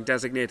with watching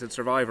Designated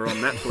Survivor on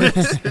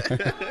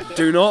Netflix.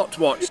 Do not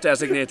watch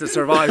Designated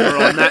Survivor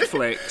on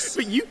Netflix.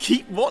 But you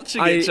keep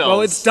watching it, Charles.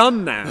 Well, it's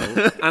done now,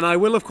 and I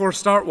will, of course,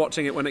 start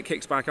watching it when it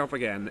kicks back up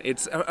again.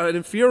 It's an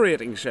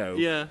infuriating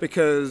show,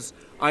 because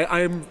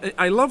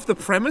I love the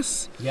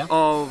premise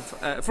of,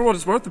 for what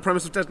it's worth, the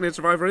premise of Designated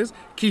Survivor is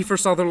Kiefer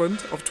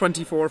Sutherland of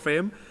 24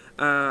 fame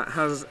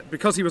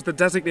because he was the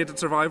designated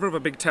survivor of a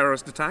big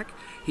terrorist attack,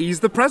 he's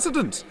the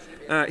president.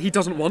 He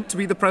doesn't want to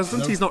be the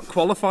president. He's not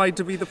qualified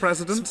to be the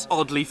president. It's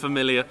oddly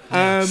familiar.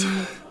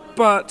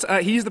 But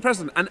he's the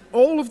president. And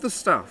all of the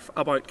stuff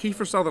about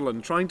Kiefer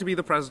Sutherland trying to be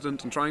the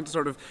president and trying to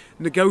sort of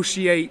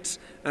negotiate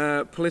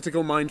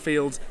political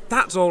minefields,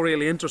 that's all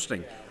really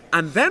interesting.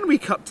 And then we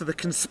cut to the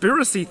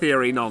conspiracy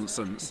theory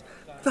nonsense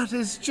that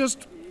is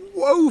just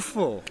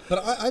woeful.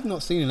 But I've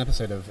not seen an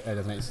episode of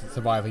Designated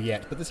Survivor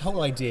yet, but this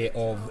whole idea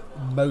of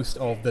most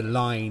of the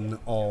line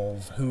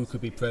of who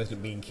could be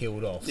president being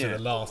killed off, so the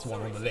last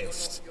one on the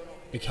list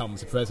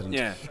becomes the president.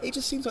 Yeah. It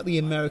just seems like the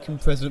American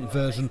president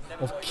version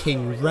of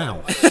King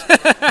Ralph.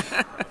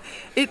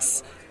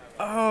 It's...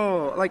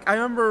 Oh, like, I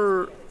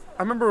remember,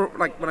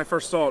 like, when I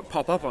first saw it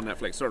pop up on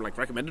Netflix, sort of, like,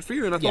 recommended for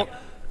you, and I thought...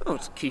 Oh,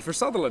 it's Kiefer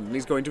Sutherland, and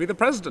he's going to be the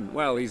president.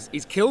 Well, he's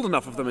killed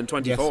enough of them in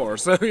 24,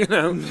 so, you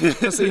know,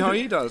 let's see how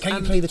he does.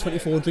 Can you play the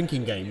 24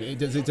 drinking game?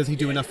 Does he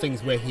do enough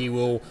things where he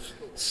will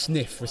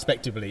sniff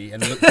respectably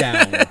and look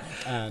down?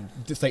 And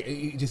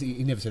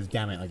he never says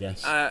 "damn it," I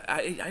guess.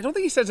 I don't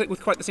think he says it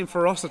with quite the same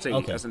ferocity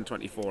as in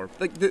 24.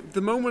 Like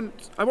the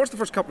moment I watched the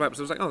first couple of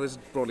episodes, I was like, oh, this is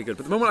broadly good.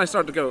 But the moment I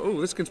started to go,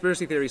 oh, this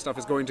conspiracy theory stuff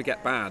is going to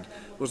get bad,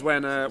 was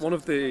when one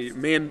of the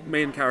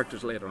main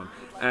characters later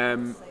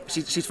on,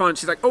 she's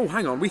like, oh,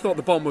 hang on, we thought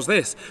the bomb was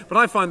this, but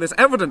I find this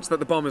evidence that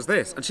the bomb is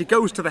this. And she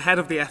goes to the head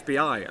of the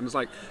FBI and is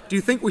like, do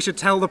you think we should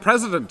tell the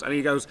president? And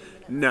he goes,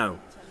 no,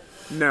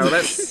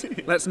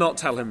 let's not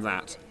tell him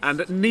that.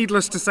 And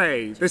needless to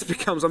say, this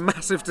becomes a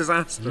massive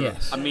disaster.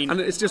 Yes. I mean, and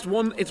it's just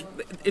one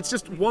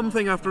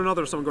thing after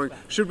another. Someone going,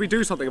 should we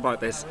do something about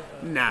this?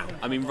 No.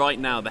 I mean, right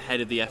now, the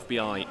head of the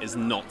FBI is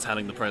not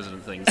telling the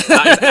president things.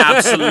 That is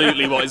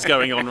absolutely what is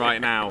going on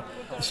right now.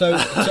 So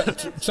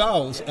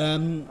Charles,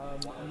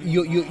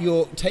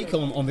 your take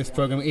on this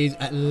program is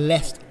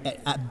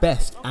at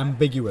best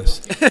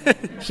ambiguous.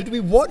 Should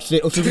we watch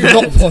it or should we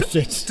not watch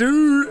it?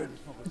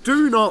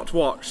 Do not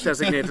watch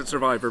Designated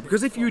Survivor,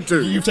 because if you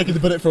do, you've taken the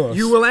bullet for us.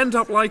 You will end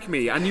up like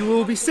me, and you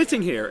will be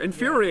sitting here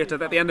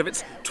infuriated at the end of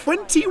its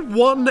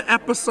 21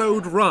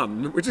 episode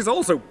run, which is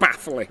also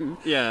baffling.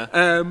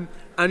 Yeah.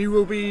 And you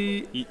will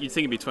be... You'd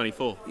think it'd be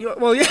 24.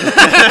 Well,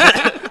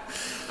 yeah.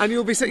 And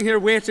you'll be sitting here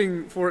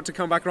waiting for it to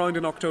come back around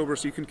in October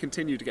so you can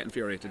continue to get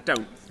infuriated.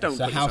 Don't.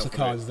 So House of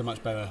Cards is a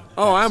much better...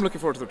 Oh, I am looking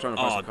forward to the return of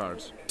House of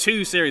Cards.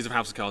 2 series of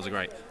House of Cards are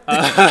great.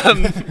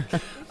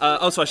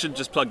 Also, I should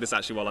just plug this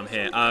actually while I'm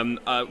here.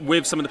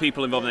 With some of the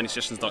people involved in Any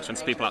Suggestions Doctor and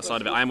some people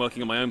outside of it, I am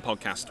working on my own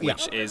podcast,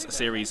 which is a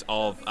series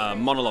of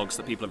monologues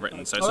that people have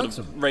written. So sort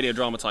of radio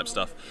drama type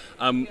stuff.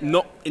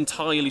 Not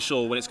entirely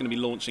sure when it's going to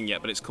be launching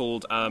yet, but it's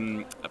called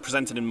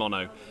Presented in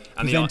Mono.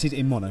 Presented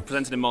in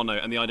Mono,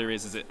 and the idea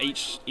is that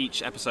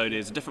each episode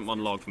is a different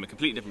monologue from a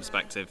completely different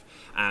perspective,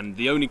 and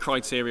the only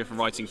criteria for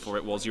writing for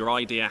it was your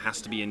idea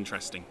has to be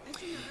interesting.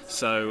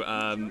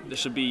 So this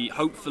should be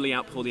hopefully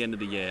out before the end of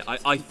the year.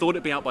 I thought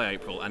it'd be out by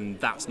April, and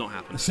that's not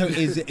happened. So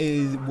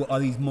are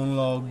these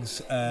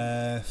monologues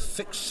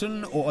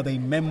fiction, or are they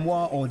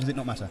memoir, or does it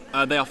not matter?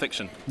 They are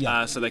fiction.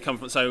 Yeah. So they come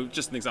from. So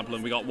just an example,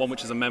 we got one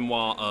which is a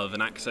memoir of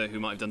an actor who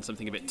might have done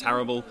something a bit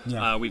terrible.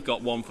 Yeah. We've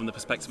got one from the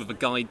perspective of a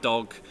guide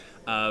dog.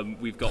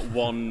 We've got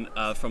one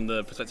from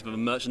the perspective of a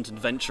merchant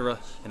adventurer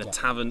in a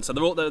tavern. So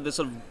they're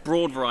sort of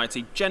broad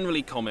variety,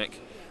 generally comic.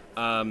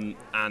 And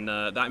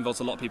that involves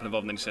a lot of people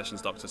involved in Any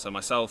Suggestions Doctor. So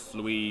myself,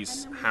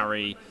 Louise,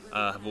 Harry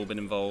have all been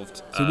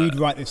involved. So we'd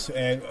write this.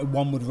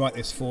 One would write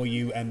this for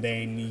you, and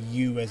then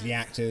you, as the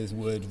actors,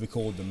 would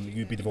record them.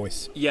 You'd be the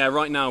voice. Yeah.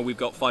 Right now we've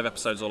got 5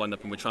 episodes all lined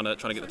up, and we're trying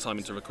to get the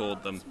timing to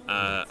record them,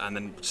 and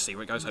then just see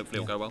where it goes.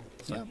 Hopefully, it'll go well.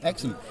 So. Yeah,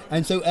 excellent.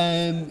 And so.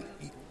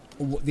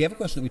 The other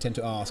question that we tend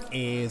to ask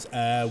is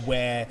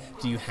where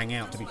do you hang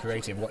out to be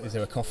creative? Is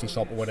there a coffee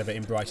shop or whatever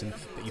in Brighton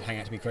that you hang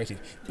out to be creative?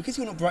 Because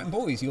you're not Brighton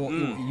boys, you're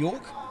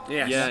York?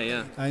 Yes.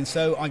 Yeah. And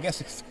so I guess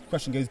the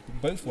question goes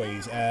both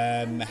ways.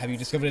 Have you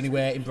discovered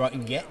anywhere in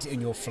Brighton yet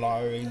in your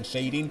flowering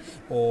shading,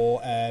 or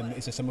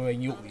is there somewhere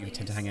in York that you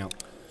tend to hang out?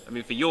 I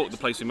mean, for York, the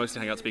place we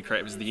mostly hang out to be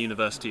creative is the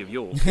University of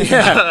York.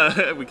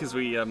 Because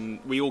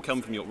we all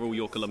come from York. We're all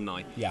York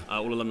alumni. Yeah.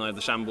 All alumni of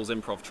the Shambles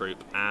Improv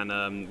Troupe,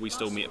 and we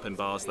still meet up in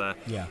bars there.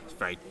 Yeah. It's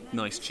very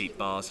nice, cheap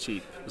bars.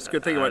 Cheap. It's a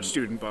good thing about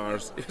student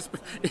bars,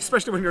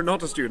 especially when you're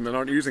not a student and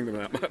aren't using them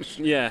that much.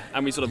 Yeah,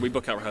 and we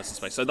book out rehearsal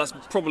space. So that's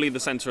probably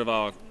the centre of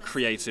our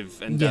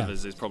creative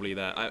endeavours. Is probably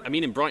there. I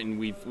mean, in Brighton,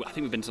 I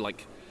think we've been to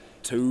like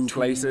 2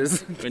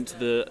 places. Went to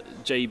the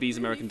JB's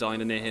American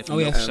Diner near here for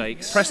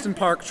milkshakes. Preston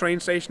Park train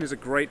station is a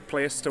great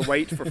place to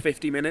wait for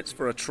 50 minutes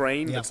for a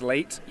train that's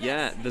late.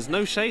 Yeah, there's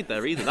no shade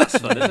there either. That's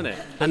fun, isn't it?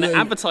 And it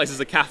advertises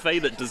a cafe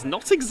that does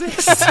not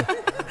exist.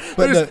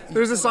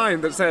 There's a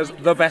sign that says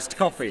the best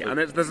coffee, and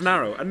there's an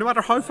arrow, and no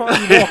matter how far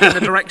you walk in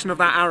the direction of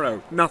that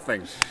arrow,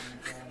 nothing.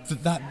 So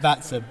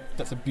that's a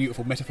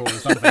beautiful metaphor or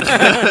something.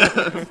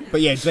 But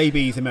yeah,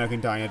 JB's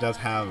American Diner does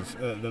have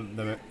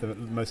the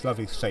most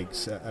lovely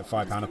shakes at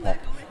 £5 a pop.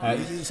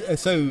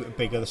 It's so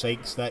big are the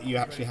shakes that you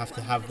actually have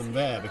to have them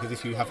there, because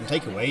if you have them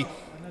takeaway,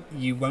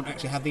 you won't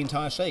actually have the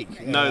entire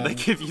shake. No, they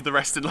give you the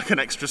rest in like an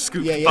extra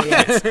scoop Yeah.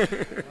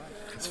 bucket.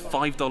 It's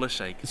 $5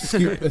 shake.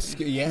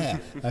 Yeah,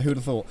 who would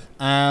have thought?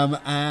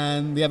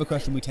 And the other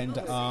question we tend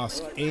to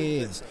ask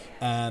is,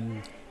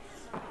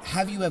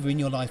 have you ever in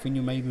your life, when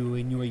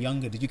you were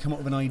younger, did you come up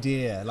with an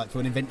idea, like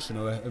for an invention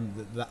or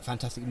that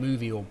fantastic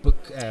movie or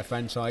book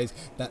franchise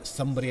that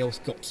somebody else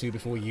got to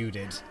before you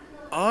did?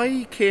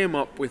 I came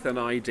up with an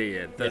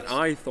idea that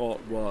I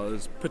thought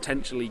was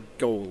potentially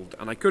gold,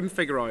 and I couldn't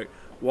figure out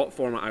what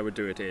format I would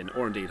do it in,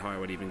 or indeed how I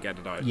would even get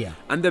it out. Yeah.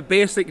 And the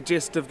basic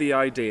gist of the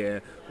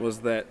idea was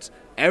that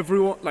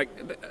everyone, like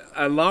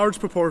a large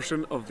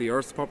proportion of the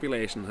Earth's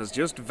population has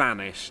just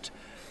vanished,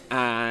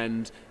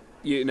 and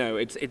you know,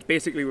 it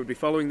basically would be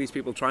following these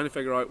people trying to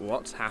figure out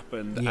what's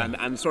happened,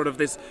 and sort of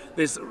this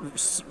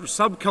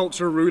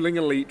subculture ruling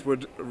elite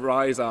would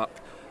rise up,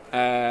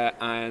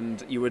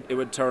 and it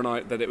would turn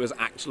out that it was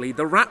actually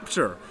the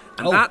Rapture,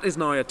 and that is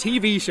now a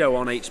TV show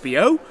on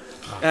HBO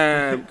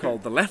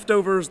called The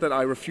Leftovers that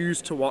I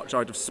refuse to watch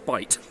out of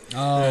spite.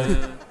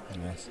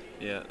 Yes.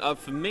 Yeah,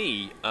 for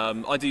me,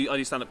 I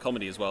do stand-up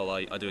comedy as well.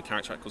 I do a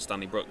character act called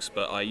Stanley Brooks,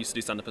 but I used to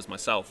do stand-up as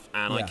myself,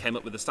 and I came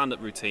up with a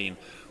stand-up routine,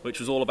 which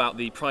was all about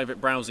the private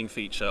browsing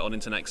feature on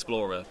Internet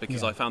Explorer,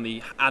 because I found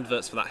the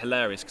adverts for that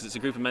hilarious, because it's a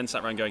group of men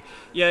sat around going,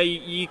 yeah,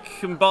 you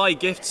can buy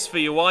gifts for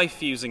your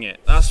wife using it.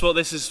 That's what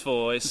this is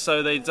for. It's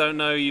so they don't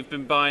know you've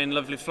been buying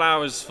lovely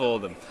flowers for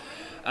them.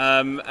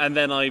 And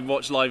then I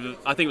watched live,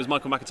 I think it was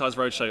Michael McIntyre's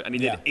Roadshow, and he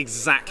did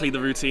exactly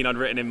the routine I'd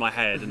written in my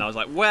head, and I was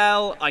like,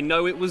 well, I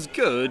know it was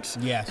good,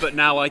 but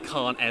now I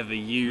can't ever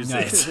use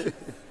it.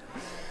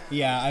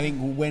 Yeah, I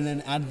think when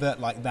an advert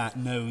like that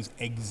knows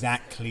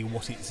exactly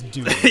what it's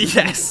doing,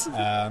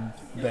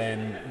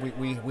 then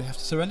we have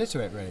to surrender to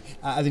it, really.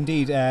 As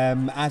indeed,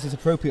 as is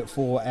appropriate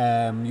for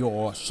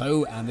your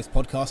show and this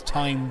podcast,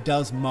 time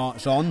does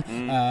march on.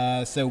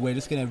 So we're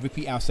just going to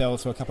repeat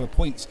ourselves for a couple of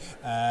points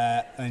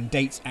and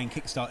dates and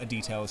Kickstarter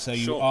details. So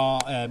you are,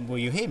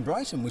 you're here in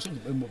Brighton. We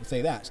should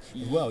say that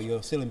as well.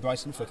 You're still in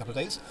Brighton for a couple of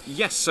days.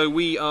 Yes, so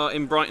we are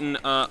in Brighton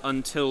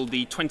until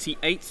the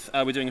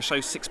 28th. We're doing a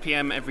show 6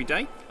 p.m. every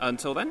day.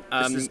 Until then.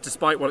 This is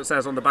despite what it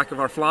says on the back of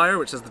our flyer,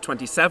 which is the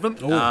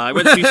 27th. I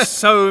went through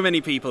so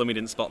many people and we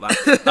didn't spot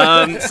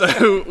that.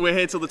 So we're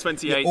here till the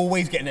 28th. You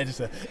always get an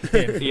editor.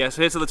 Yes,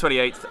 we're here till the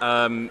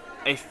 28th.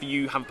 If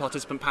you have a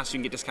participant pass, you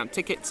can get discount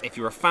tickets. If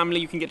you're a family,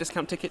 you can get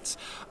discount tickets.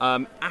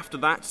 After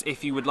that,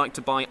 if you would like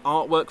to buy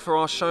artwork for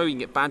our show, you can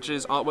get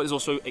badges, artwork. There's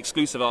also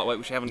exclusive artwork,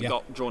 which we haven't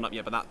got drawn up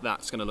yet, but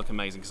that's going to look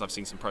amazing because I've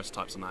seen some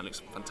prototypes on that. It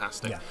looks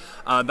fantastic.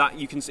 That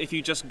you can, if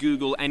you just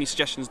Google Any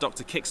Suggestions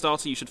Dr.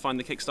 Kickstarter, you should find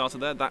the Kickstarter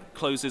there. That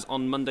closes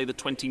on Monday the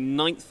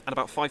 29th at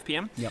about 5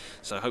 p.m.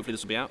 So hopefully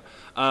this will be out.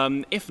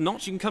 If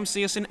not, you can come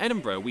see us in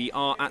Edinburgh. We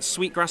are at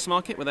Sweetgrass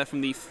Market. We're there from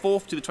the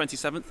 4th to the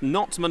 27th,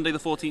 not Monday the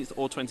 14th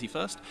or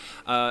 21st.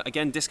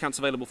 Again, discounts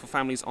available for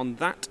families on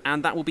that,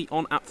 and that will be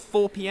on at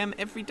 4 p.m.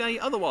 every day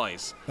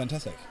otherwise.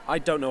 Fantastic. I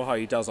don't know how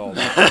he does all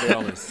that, to be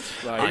honest.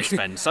 I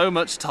spend so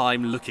much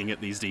time looking at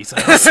these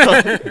details.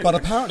 But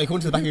apparently,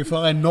 according to the back of your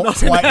flyer, not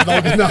quite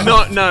long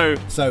enough. No.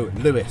 So,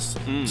 Lewis,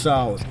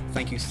 Charles,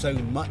 thank you so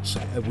much.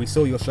 We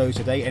saw your show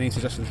today, Any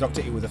Suggestions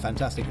Doctor. It was a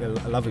fantastic,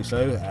 lovely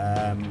show.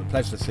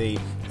 Pleasure to see,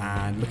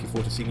 and looking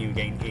forward to seeing you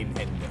again in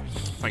Edinburgh.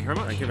 Thank you very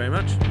much. Thank you very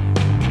much.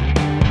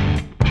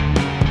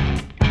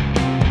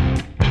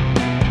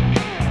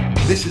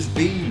 This has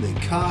been the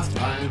Cast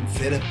Iron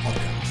Theatre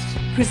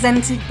Podcast,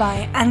 Presented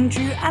by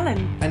Andrew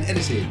Allen. and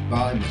edited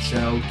by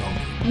Michelle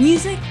Donkey.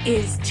 Music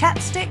is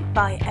Chapstick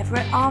by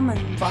Everett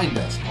Armand. Find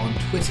us on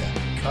Twitter,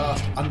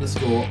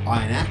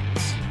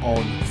 cast_ironacts,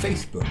 on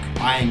Facebook,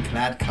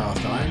 Ironclad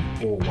Cast Iron,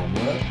 all one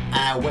word.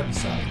 Our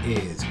website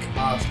is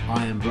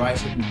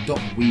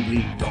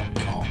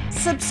castironbrighton.weebly.com.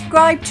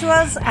 Subscribe to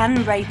us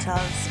and rate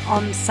us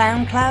on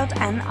SoundCloud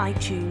and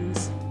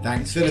iTunes.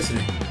 Thanks for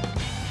listening.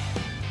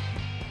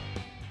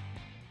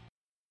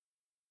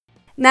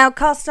 Now,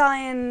 Cast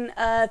Iron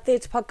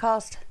Theatre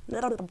Podcast,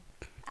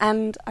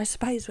 and I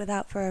suppose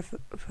without where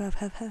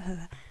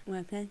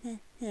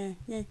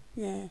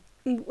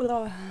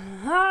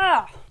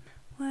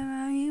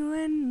are you,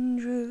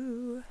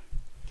 Andrew?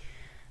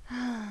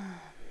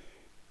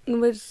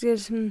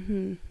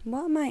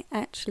 What am I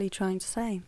actually trying to say?